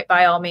codes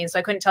by all means. So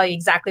I couldn't tell you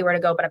exactly where to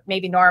go, but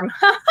maybe Norm,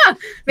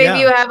 maybe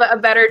you have a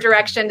better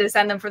direction to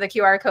send them for the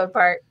QR code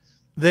part.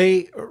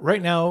 They,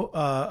 right now,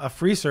 a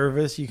free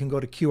service, you can go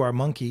to QR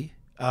Monkey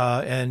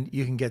and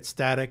you can get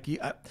static.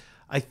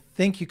 I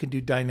think you can do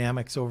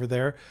dynamics over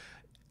there.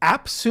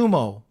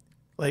 AppSumo,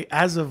 like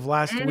as of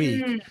last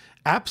week,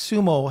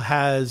 AppSumo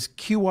has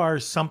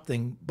QR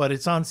something, but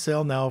it's on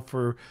sale now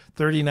for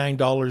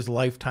 $39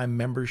 lifetime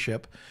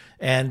membership.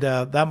 And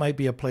that might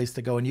be a place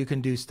to go. And you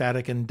can do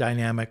static and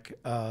dynamic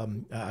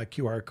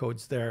QR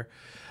codes there.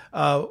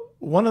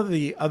 One of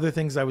the other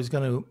things I was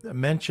going to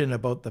mention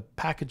about the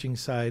packaging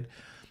side,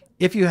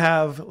 if you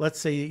have, let's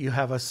say you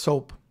have a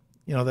soap,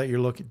 you know, that you're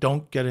looking,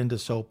 don't get into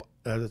soap.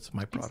 That's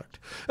my product.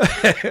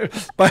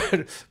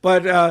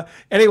 but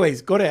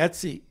anyways, go to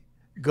Etsy,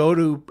 go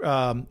to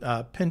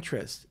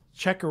Pinterest,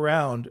 check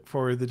around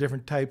for the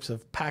different types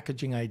of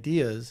packaging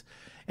ideas.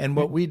 And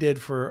what we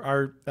did for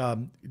our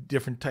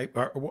different type,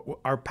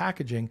 our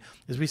packaging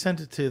is we sent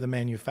it to the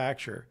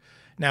manufacturer.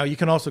 Now you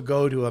can also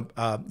go to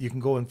you can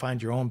go and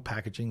find your own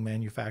packaging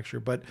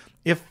manufacturer. But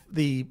if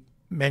the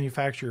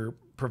manufacturer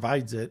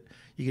provides it,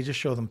 you can just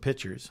show them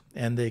pictures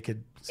and they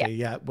could say,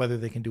 yeah, whether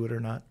they can do it or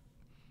not.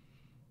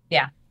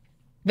 Yeah.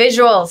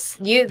 Visuals.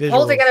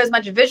 Hold together as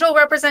much visual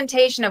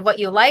representation of what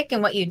you like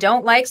and what you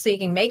don't like, so you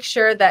can make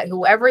sure that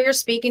whoever you're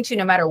speaking to,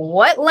 no matter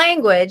what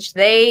language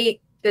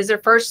is their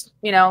first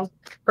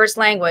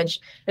language,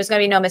 there's going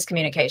to be no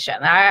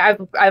miscommunication.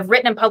 I've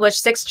written and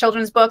published 6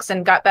 children's books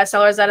and got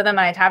bestsellers out of them.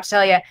 And I have to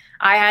tell you,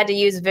 I had to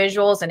use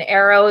visuals and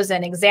arrows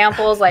and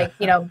examples, like,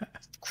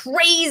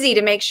 crazy,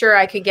 to make sure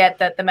I could get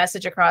the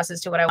message across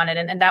as to what I wanted.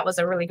 And that was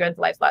a really good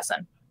life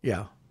lesson.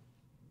 Yeah.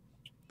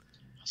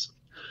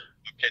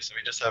 Okay, so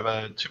we just have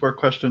 2 more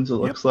questions, it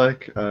looks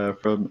like,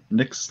 from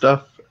Nick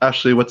Stuff.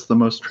 Ashley, what's the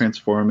most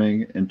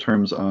transforming in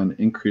terms on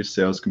increased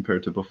sales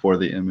compared to before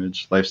the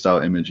lifestyle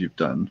image you've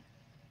done?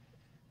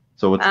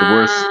 So what's the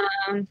worst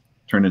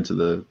turned into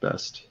the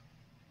best?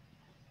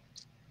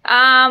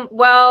 Okay,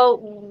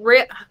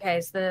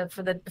 so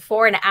for the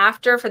before and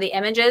after for the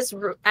images,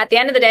 at the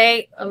end of the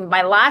day,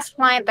 my last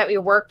client that we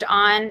worked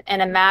on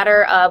in a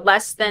matter of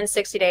less than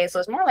 60 days, so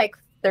it was more like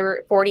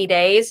 40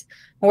 days,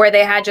 where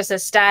they had just a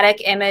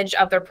static image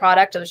of their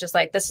product. It was just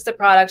like, this is the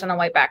product on a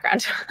white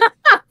background.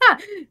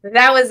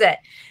 That was it.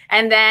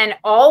 And then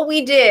all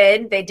we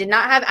did, they did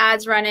not have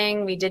ads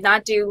running. We did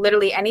not do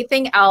literally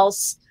anything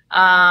else.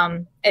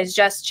 Is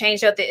just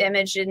changed out the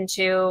image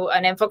into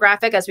an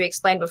infographic, as we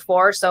explained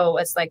before. So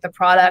it's like the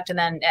product, and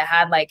then it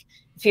had like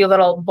a few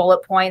little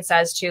bullet points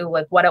as to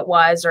like what it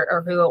was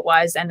or who it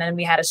was. And then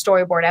we had a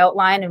storyboard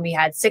outline, and we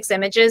had 6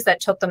 images that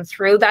took them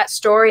through that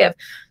story of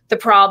the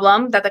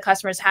problem that the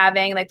customer's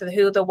having, like the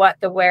who, the what,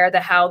 the where,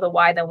 the how, the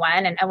why, the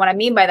when. And what I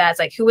mean by that is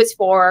like who it's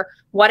for,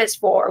 what it's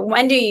for,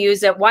 when do you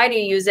use it, why do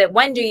you use it,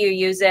 when do you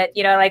use it,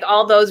 like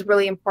all those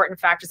really important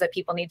factors that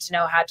people need to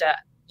know how to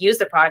use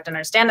the product and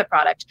understand the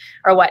product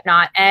or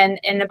whatnot. And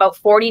in about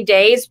 40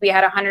 days, we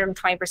had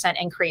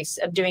 120% increase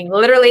of doing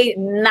literally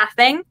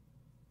nothing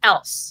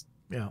else.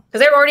 Yeah. Because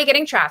they were already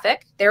getting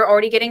traffic, they were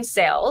already getting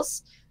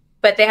sales,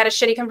 but they had a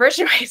shitty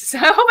conversion rate. So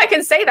I hope I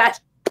can say that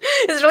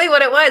is really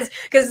what it was,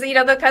 because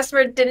the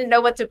customer didn't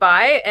know what to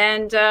buy,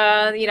 and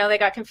they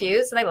got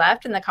confused and they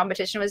left, and the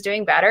competition was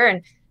doing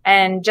better,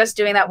 and just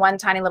doing that one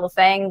tiny little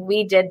thing,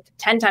 we did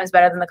 10 times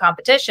better than the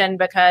competition,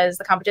 because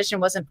the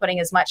competition wasn't putting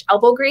as much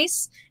elbow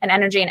grease and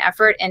energy and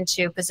effort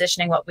into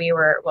positioning what we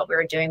were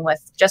doing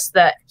with just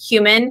the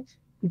human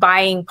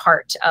buying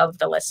part of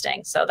the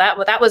listing. So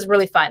that was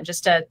really fun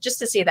just to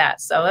see that.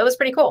 So it was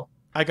pretty cool.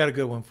 I got a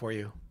good one for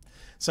you.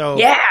 So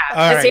yeah,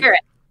 let's hear it.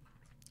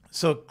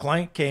 So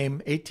client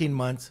came, 18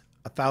 months,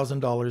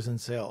 $1,000 in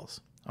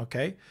sales.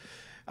 Okay.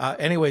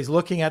 Anyways,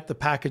 looking at the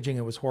packaging,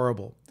 it was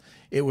horrible.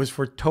 It was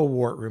for toe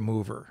wart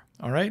remover.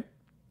 All right.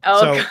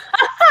 Oh, so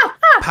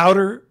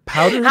powder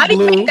How blue.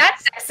 do you make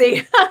that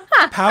sexy?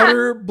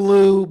 Powder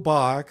blue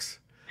box,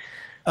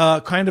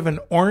 kind of an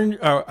orange,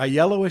 a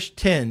yellowish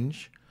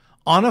tinge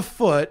on a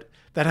foot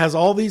that has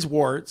all these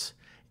warts,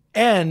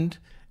 and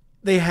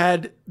they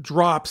had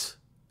drops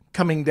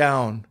coming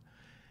down.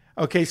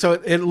 Okay, so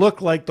it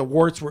looked like the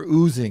warts were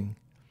oozing.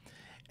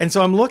 And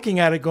so I'm looking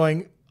at it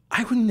going,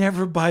 I would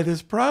never buy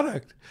this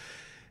product.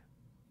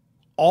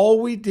 All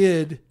we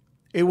did,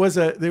 it was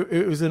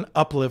an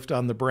uplift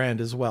on the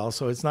brand as well.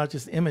 So it's not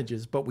just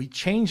images, but we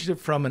changed it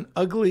from an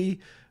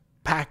ugly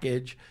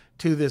package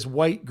to this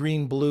white,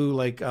 green, blue,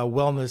 like a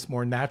wellness,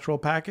 more natural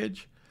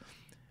package.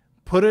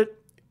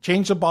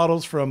 Changed the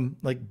bottles from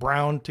like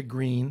brown to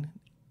green,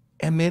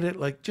 and made it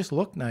like just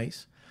look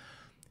nice.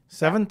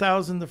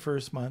 $7,000 the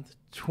first month,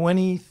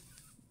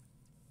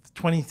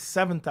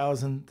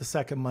 $27,000 the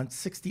second month,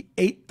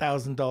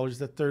 $68,000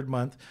 the third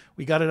month.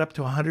 We got it up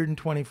to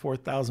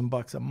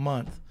 $124,000 a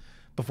month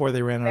before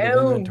they ran out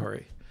of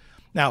inventory.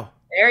 Now,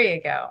 there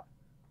you go.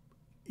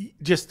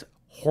 Just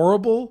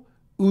horrible,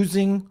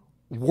 oozing,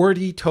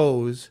 warty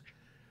toes,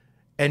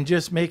 and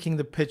just making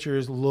the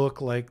pictures look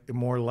like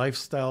more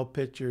lifestyle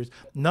pictures,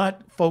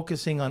 not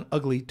focusing on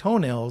ugly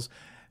toenails,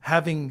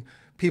 having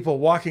people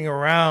walking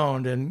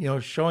around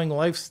and showing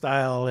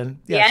lifestyle, and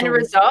the end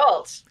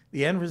result.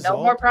 The end result.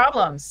 No more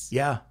problems.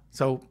 Yeah.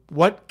 So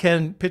what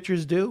can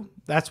pictures do?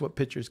 That's what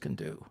pictures can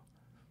do.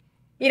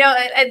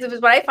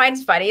 What I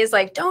find funny is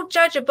like, don't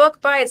judge a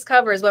book by its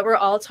cover is what we're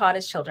all taught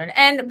as children.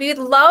 And we'd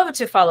love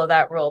to follow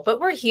that rule, but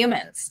we're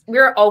humans.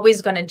 We're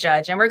always going to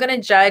judge, and we're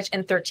going to judge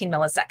in 13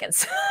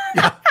 milliseconds.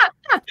 Yeah.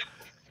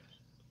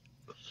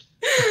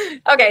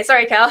 Okay,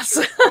 sorry,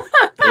 Kels.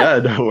 Yeah,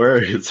 no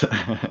worries.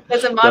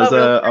 Does a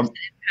model in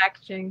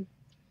packaging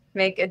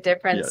make a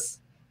difference?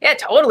 Yeah, it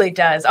totally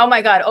does. Oh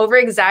my God, over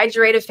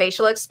exaggerated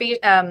facial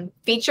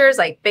features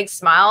like big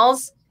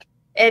smiles.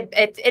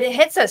 It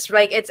hits us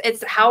like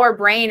it's how our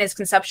brain is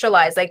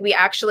conceptualized. Like we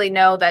actually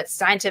know that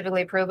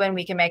scientifically proven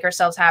we can make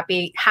ourselves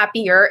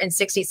happier in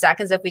 60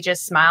 seconds if we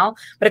just smile.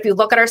 But if you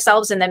look at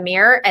ourselves in the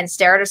mirror and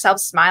stare at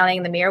ourselves smiling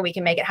in the mirror, we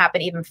can make it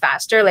happen even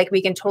faster. Like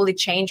we can totally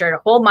change our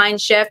whole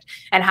mind shift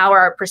and how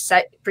our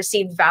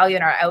perceived value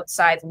in our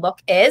outside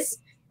look is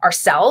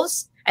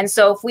ourselves. And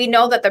so if we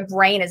know that the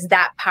brain is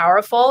that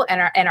powerful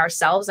in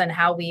ourselves and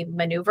how we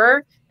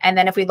maneuver, and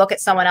then if we look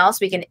at someone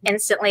else, we can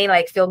instantly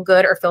like feel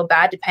good or feel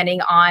bad depending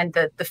on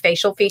the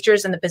facial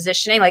features and the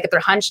positioning. Like if they're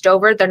hunched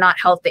over, they're not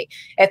healthy.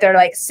 If they're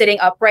like sitting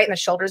upright and the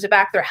shoulders are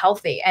back, they're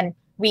healthy. And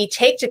we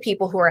take to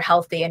people who are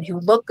healthy and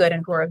who look good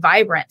and who are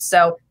vibrant.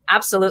 So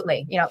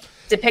absolutely, you know,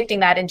 depicting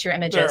that into your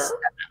images. Sure.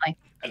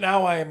 Definitely.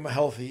 Now I am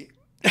healthy.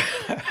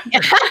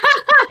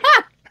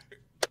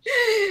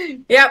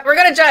 Yeah, we're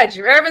gonna judge.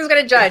 Everyone's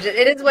gonna judge.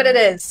 It is what it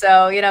is.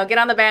 So, you know, get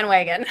on the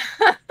bandwagon.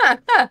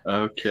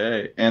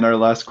 Okay, and our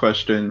last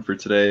question for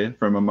today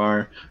from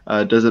Amar: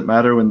 does it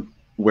matter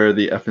where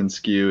the FN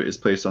SKU is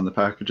placed on the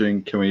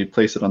packaging? Can we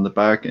place it on the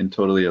back and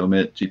totally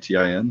omit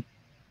GTIN?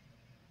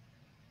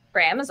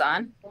 For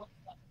Amazon,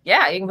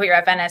 yeah, you can put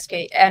your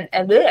FNSK and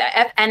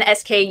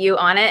FNSKU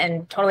on it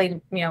and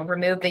totally, you know,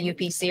 remove the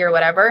UPC or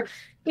whatever.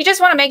 You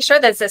just want to make sure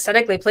that it's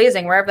aesthetically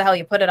pleasing wherever the hell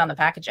you put it on the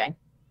packaging.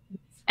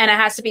 And it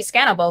has to be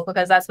scannable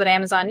because that's what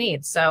Amazon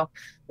needs. So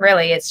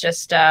really, it's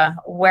just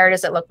where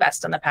does it look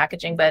best on the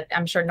packaging? But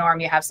I'm sure,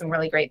 Norm, you have some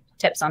really great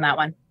tips on that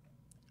one.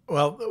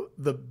 Well,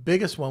 the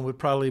biggest one would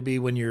probably be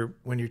when you're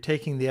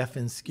taking the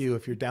FN SKU,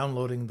 if you're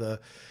downloading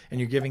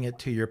and you're giving it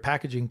to your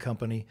packaging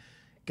company,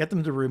 get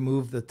them to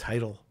remove the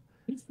title.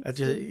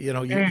 You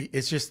know,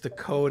 it's just the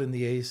code and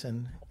the ACE,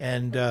 and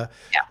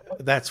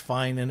that's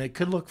fine, and it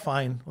could look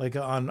fine like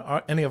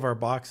on any of our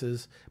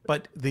boxes.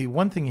 But the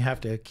one thing you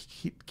have to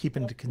keep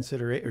into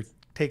consideration or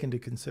take into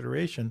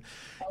consideration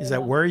is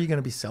that where are you going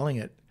to be selling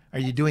it? Are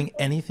you doing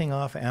anything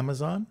off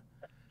Amazon?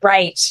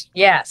 Right.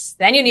 Yes.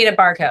 Then you need a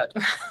barcode.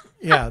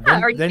 Yeah.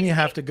 Then you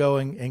have to go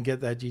and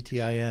get that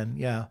GTIN.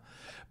 Yeah.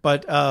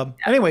 But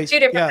anyways, two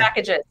different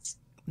packages.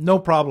 No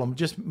problem.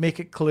 Just make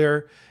it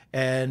clear.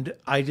 And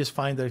I just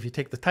find that if you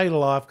take the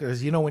title off,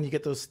 because, you know, when you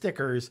get those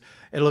stickers,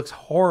 it looks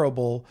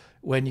horrible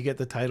when you get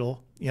the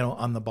title, you know,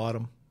 on the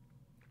bottom.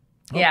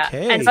 Yeah.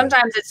 Okay. And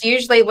sometimes it's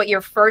usually what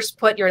your first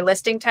put your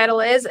listing title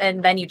is,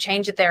 and then you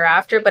change it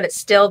thereafter, but it's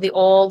still the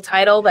old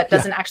title that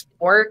doesn't actually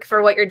work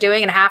for what you're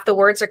doing. And half the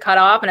words are cut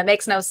off and it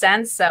makes no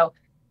sense. So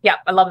yeah,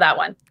 I love that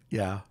one.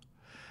 Yeah.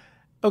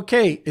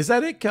 Okay. Is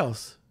that it,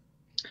 Kels?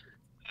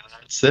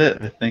 That's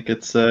it. I think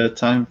it's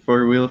time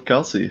for Wheel of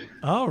Kelsey.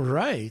 All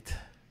right.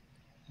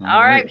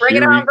 All right, bring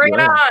it on, bring it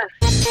on.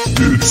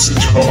 It's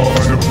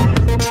time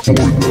for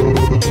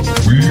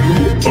the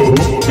Wheel of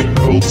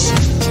Kelsey.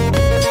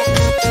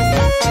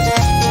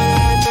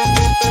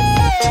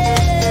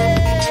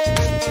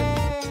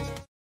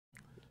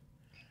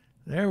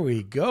 There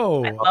we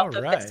go. All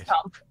right.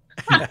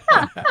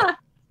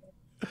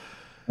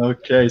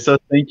 Okay, so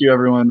thank you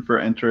everyone for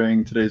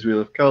entering today's Wheel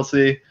of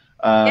Kelsey.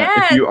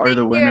 If you are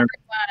the winner,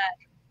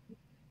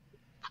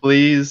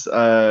 please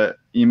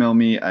email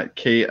me at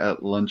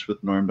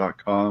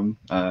kate@lunchwithnorm.com.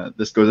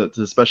 This goes out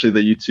to especially the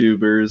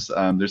YouTubers.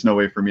 There's no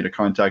way for me to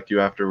contact you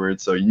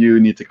afterwards, so you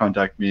need to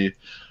contact me,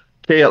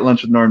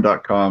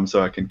 kate@lunchwithnorm.com,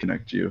 so I can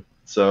connect you.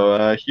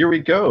 So here we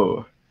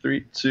go.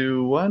 3,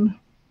 2, 1.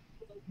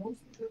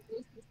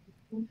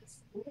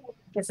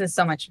 This is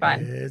so much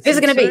fun. Who's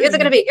it going to be? Who's it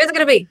going to be? Who's it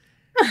going to be?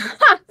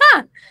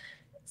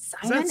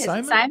 Simon? Is it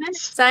Simon?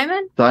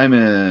 Simon?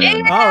 Simon.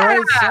 Yeah! All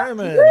right,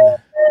 Simon.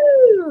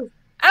 Woo!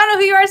 I don't know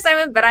who you are,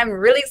 Simon, but I'm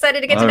really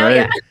excited to get to know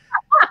you.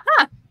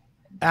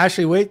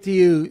 Ashley, wait till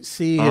you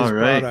see his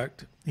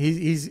product.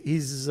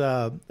 He's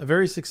a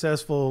very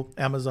successful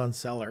Amazon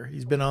seller.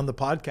 He's been on the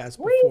podcast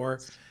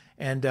before.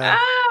 And I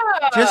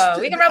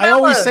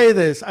always say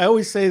this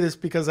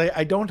because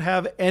I don't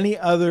have any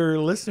other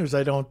listeners,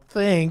 I don't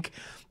think,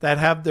 that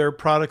have their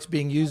products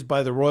being used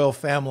by the royal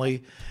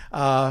family.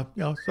 You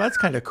know, so that's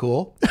kind of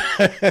cool.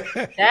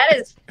 That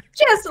is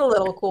just a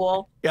little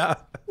cool. Yeah.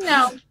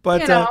 No,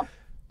 but you know,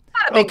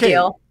 not a big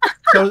deal.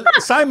 So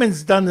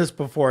Simon's done this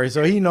before,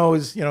 so he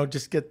knows, you know,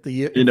 just get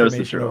the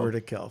information over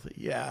to Kelsey.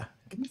 Yeah.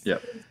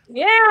 Yep.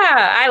 Yeah.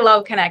 I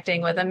love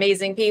connecting with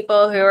amazing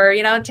people who are,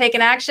 you know,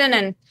 taking action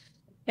and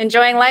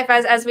enjoying life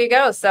as we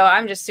go. So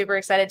I'm just super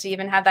excited to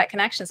even have that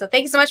connection. So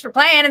thank you so much for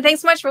playing, and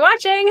thanks so much for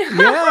watching.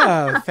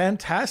 Yeah,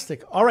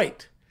 fantastic. All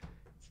right.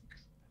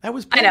 That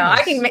was I know.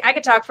 I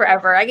could talk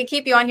forever. I could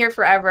keep you on here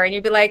forever, and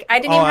you'd be like, I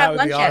didn't even have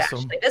lunch yet,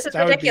 actually. This is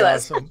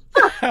ridiculous. Awesome.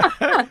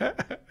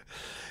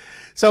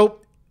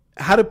 So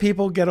how do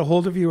people get a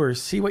hold of you or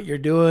see what you're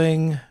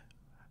doing?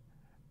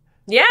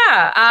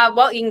 Yeah.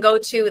 Well, you can go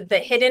to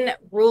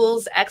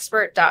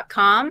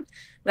thehiddenrulesexpert.com.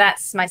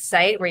 that's my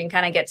site where you can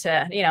kind of get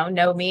to,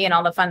 know me and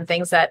all the fun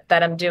things that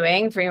I'm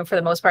doing for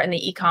the most part in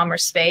the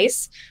e-commerce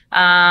space.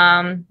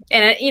 And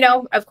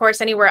of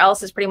course, anywhere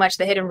else is pretty much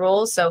the Hidden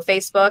Rules. So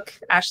Facebook,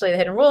 Ashley the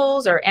Hidden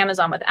Rules, or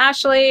Amazon with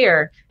Ashley,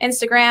 or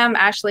Instagram,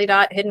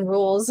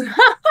 Ashley.hiddenrules.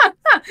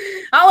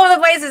 All over the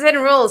place is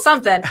Hidden Rules,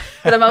 something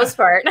for the most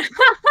part.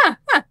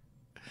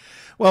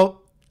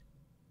 Well,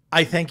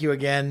 I thank you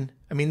again.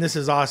 I mean, this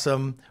is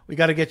awesome. We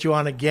got to get you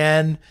on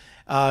again.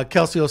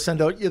 Kelsey will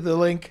send out you the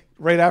link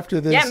right after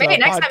this. Yeah, maybe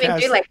next podcast. time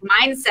we do like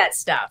mindset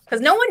stuff,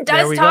 because no one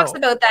talks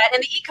about that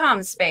in the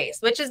e-com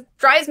space, which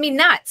drives me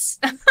nuts.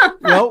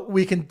 Well,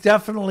 we can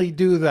definitely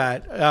do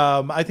that.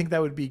 I think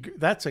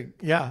that's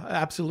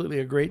absolutely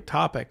a great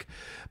topic.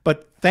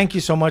 But thank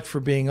you so much for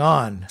being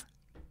on.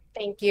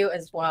 Thank you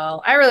as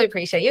well. I really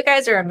appreciate it. You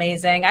guys are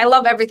amazing. I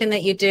love everything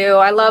that you do.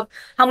 I love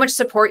how much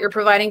support you're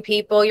providing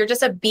people. You're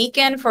just a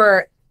beacon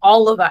for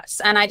all of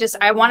us. And I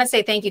want to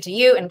say thank you to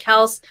you and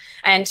Kels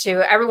and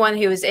to everyone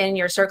who's in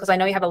your circles. I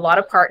know you have a lot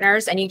of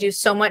partners and you do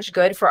so much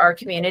good for our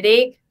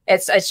community.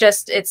 It's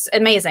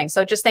amazing.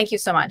 So just thank you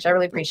so much. I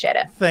really appreciate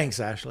it. Thanks,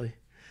 Ashley.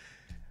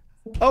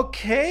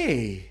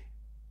 Okay.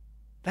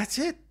 That's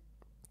it.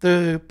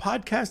 The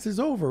podcast is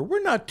over.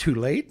 We're not too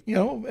late,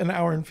 an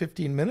hour and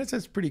 15 minutes.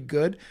 That's pretty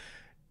good.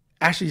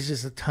 Ashley's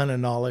just a ton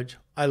of knowledge.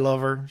 I love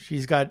her.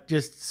 She's got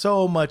just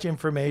so much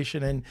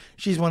information, and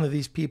she's one of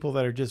these people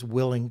that are just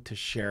willing to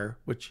share,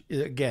 which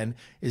again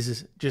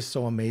is just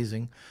so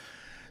amazing.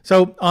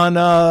 So on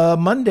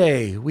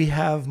Monday, we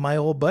have my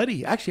old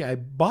buddy. Actually, I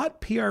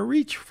bought PR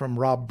Reach from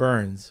Rob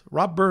Burns.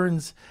 Rob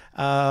Burns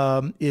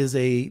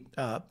decided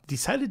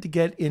to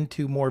get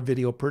into more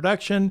video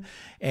production,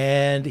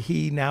 and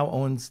he now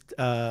owns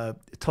video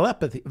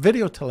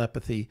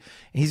telepathy.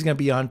 And he's going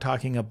to be on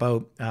talking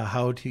about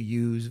how to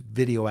use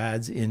video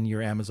ads in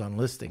your Amazon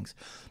listings.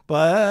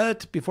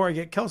 But before I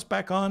get Kels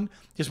back on,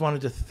 just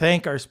wanted to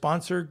thank our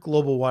sponsor,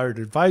 Global Wired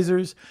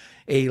Advisors,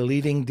 a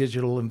leading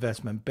digital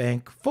investment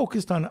bank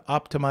focused on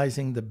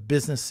optimizing the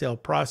business sale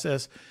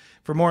process.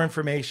 For more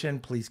information,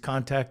 please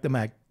contact them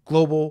at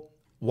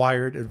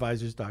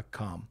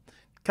globalwiredadvisors.com.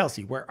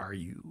 Kelsey, where are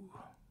you?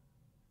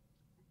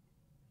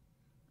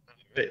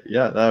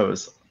 Yeah, that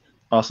was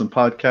awesome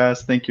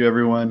podcast. Thank you,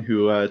 everyone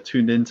who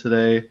tuned in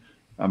today.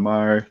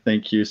 Amar,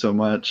 thank you so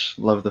much.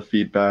 Love the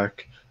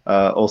feedback.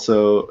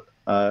 Also,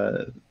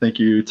 thank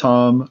you,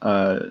 Tom.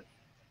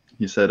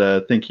 He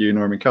said, thank you,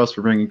 Norman Kels,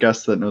 for bringing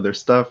guests that know their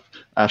stuff.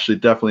 Ashley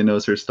definitely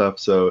knows her stuff,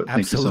 so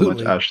thank you so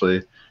much,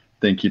 Ashley.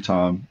 Thank you,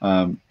 Tom.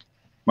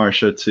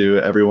 Marcia, to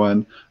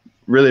everyone.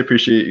 Really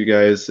appreciate you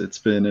guys. It's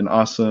been an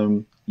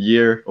awesome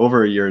year,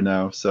 over a year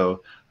now,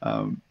 so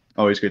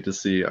always great to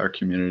see our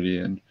community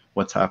and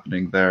what's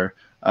happening there.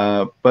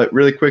 But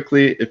really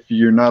quickly, if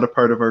you're not a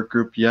part of our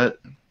group yet,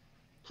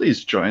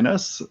 please join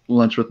us.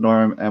 Lunch with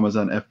Norm,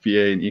 Amazon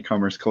FBA, and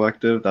eCommerce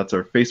Collective. That's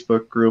our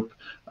Facebook group.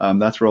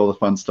 That's where all the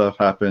fun stuff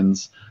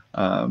happens.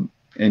 And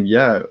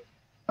yeah,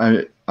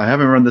 I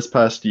haven't run this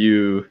past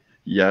you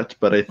yet,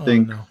 but I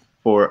think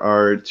for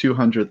our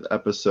 200th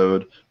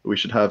episode, we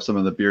should have some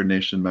of the Beard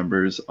Nation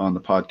members on the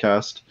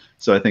podcast.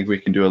 So I think we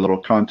can do a little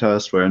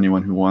contest where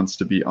anyone who wants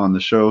to be on the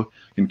show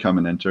can come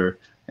and enter.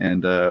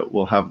 And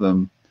we'll have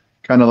them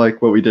kind of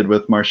like what we did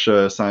with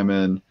Marcia,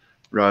 Simon,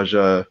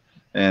 Raja,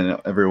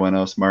 and everyone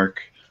else,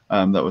 Mark,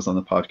 that was on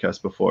the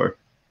podcast before.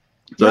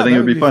 So I think it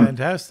would be fun.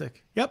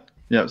 Fantastic. Yep.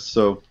 Yeah,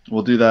 so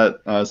we'll do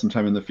that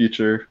sometime in the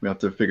future. We have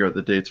to figure out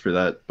the dates for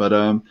that. But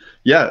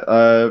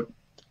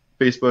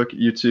Facebook,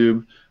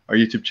 YouTube, our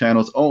YouTube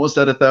channel is almost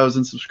at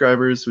 1,000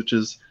 subscribers, which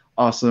is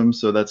awesome.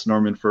 So that's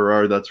Norman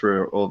Farrar. That's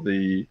where all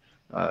the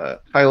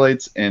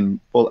highlights and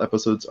full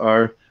episodes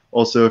are.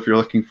 Also, if you're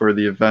looking for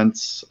the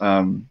events,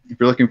 if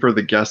you're looking for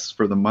the guests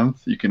for the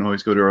month, you can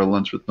always go to our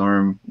Lunch with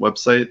Norm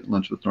website,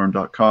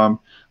 lunchwithnorm.com.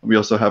 We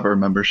also have our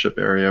membership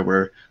area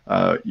where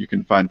you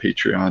can find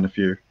Patreon if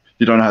you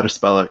don't know how to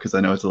spell it, because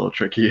I know it's a little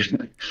tricky.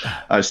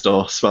 I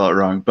still spell it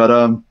wrong.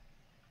 But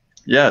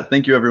yeah,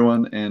 thank you,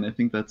 everyone. And I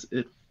think that's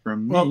it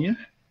from me. Well,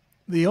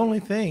 the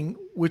only thing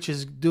which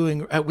is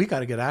doing, we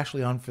got to get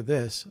Ashley on for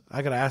this.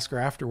 I got to ask her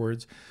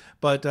afterwards.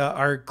 But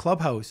our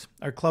clubhouse,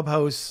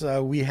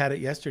 we had it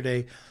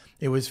yesterday.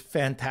 It was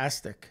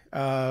fantastic.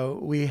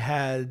 We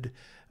had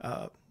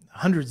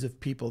hundreds of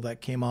people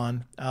that came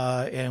on,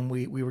 and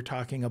we were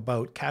talking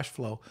about cash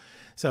flow.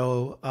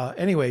 So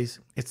anyways,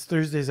 it's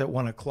Thursdays at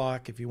 1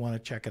 o'clock if you want to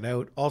check it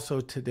out. Also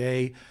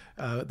today,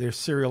 there's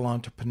Serial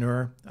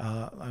Entrepreneur.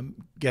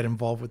 Get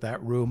involved with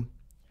that room.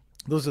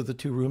 Those are the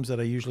two rooms that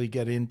I usually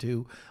get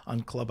into on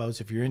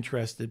Clubhouse. If you're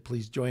interested,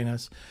 please join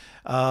us.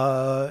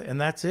 And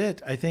that's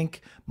it. I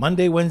think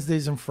Monday,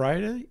 Wednesdays, and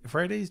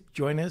Fridays,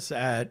 join us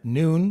at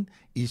noon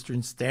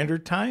Eastern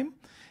Standard Time.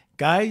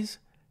 Guys,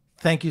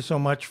 thank you so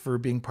much for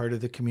being part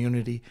of the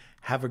community.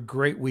 Have a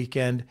great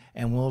weekend,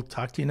 and we'll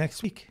talk to you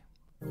next week.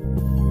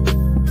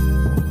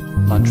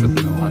 Lunch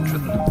with Norm.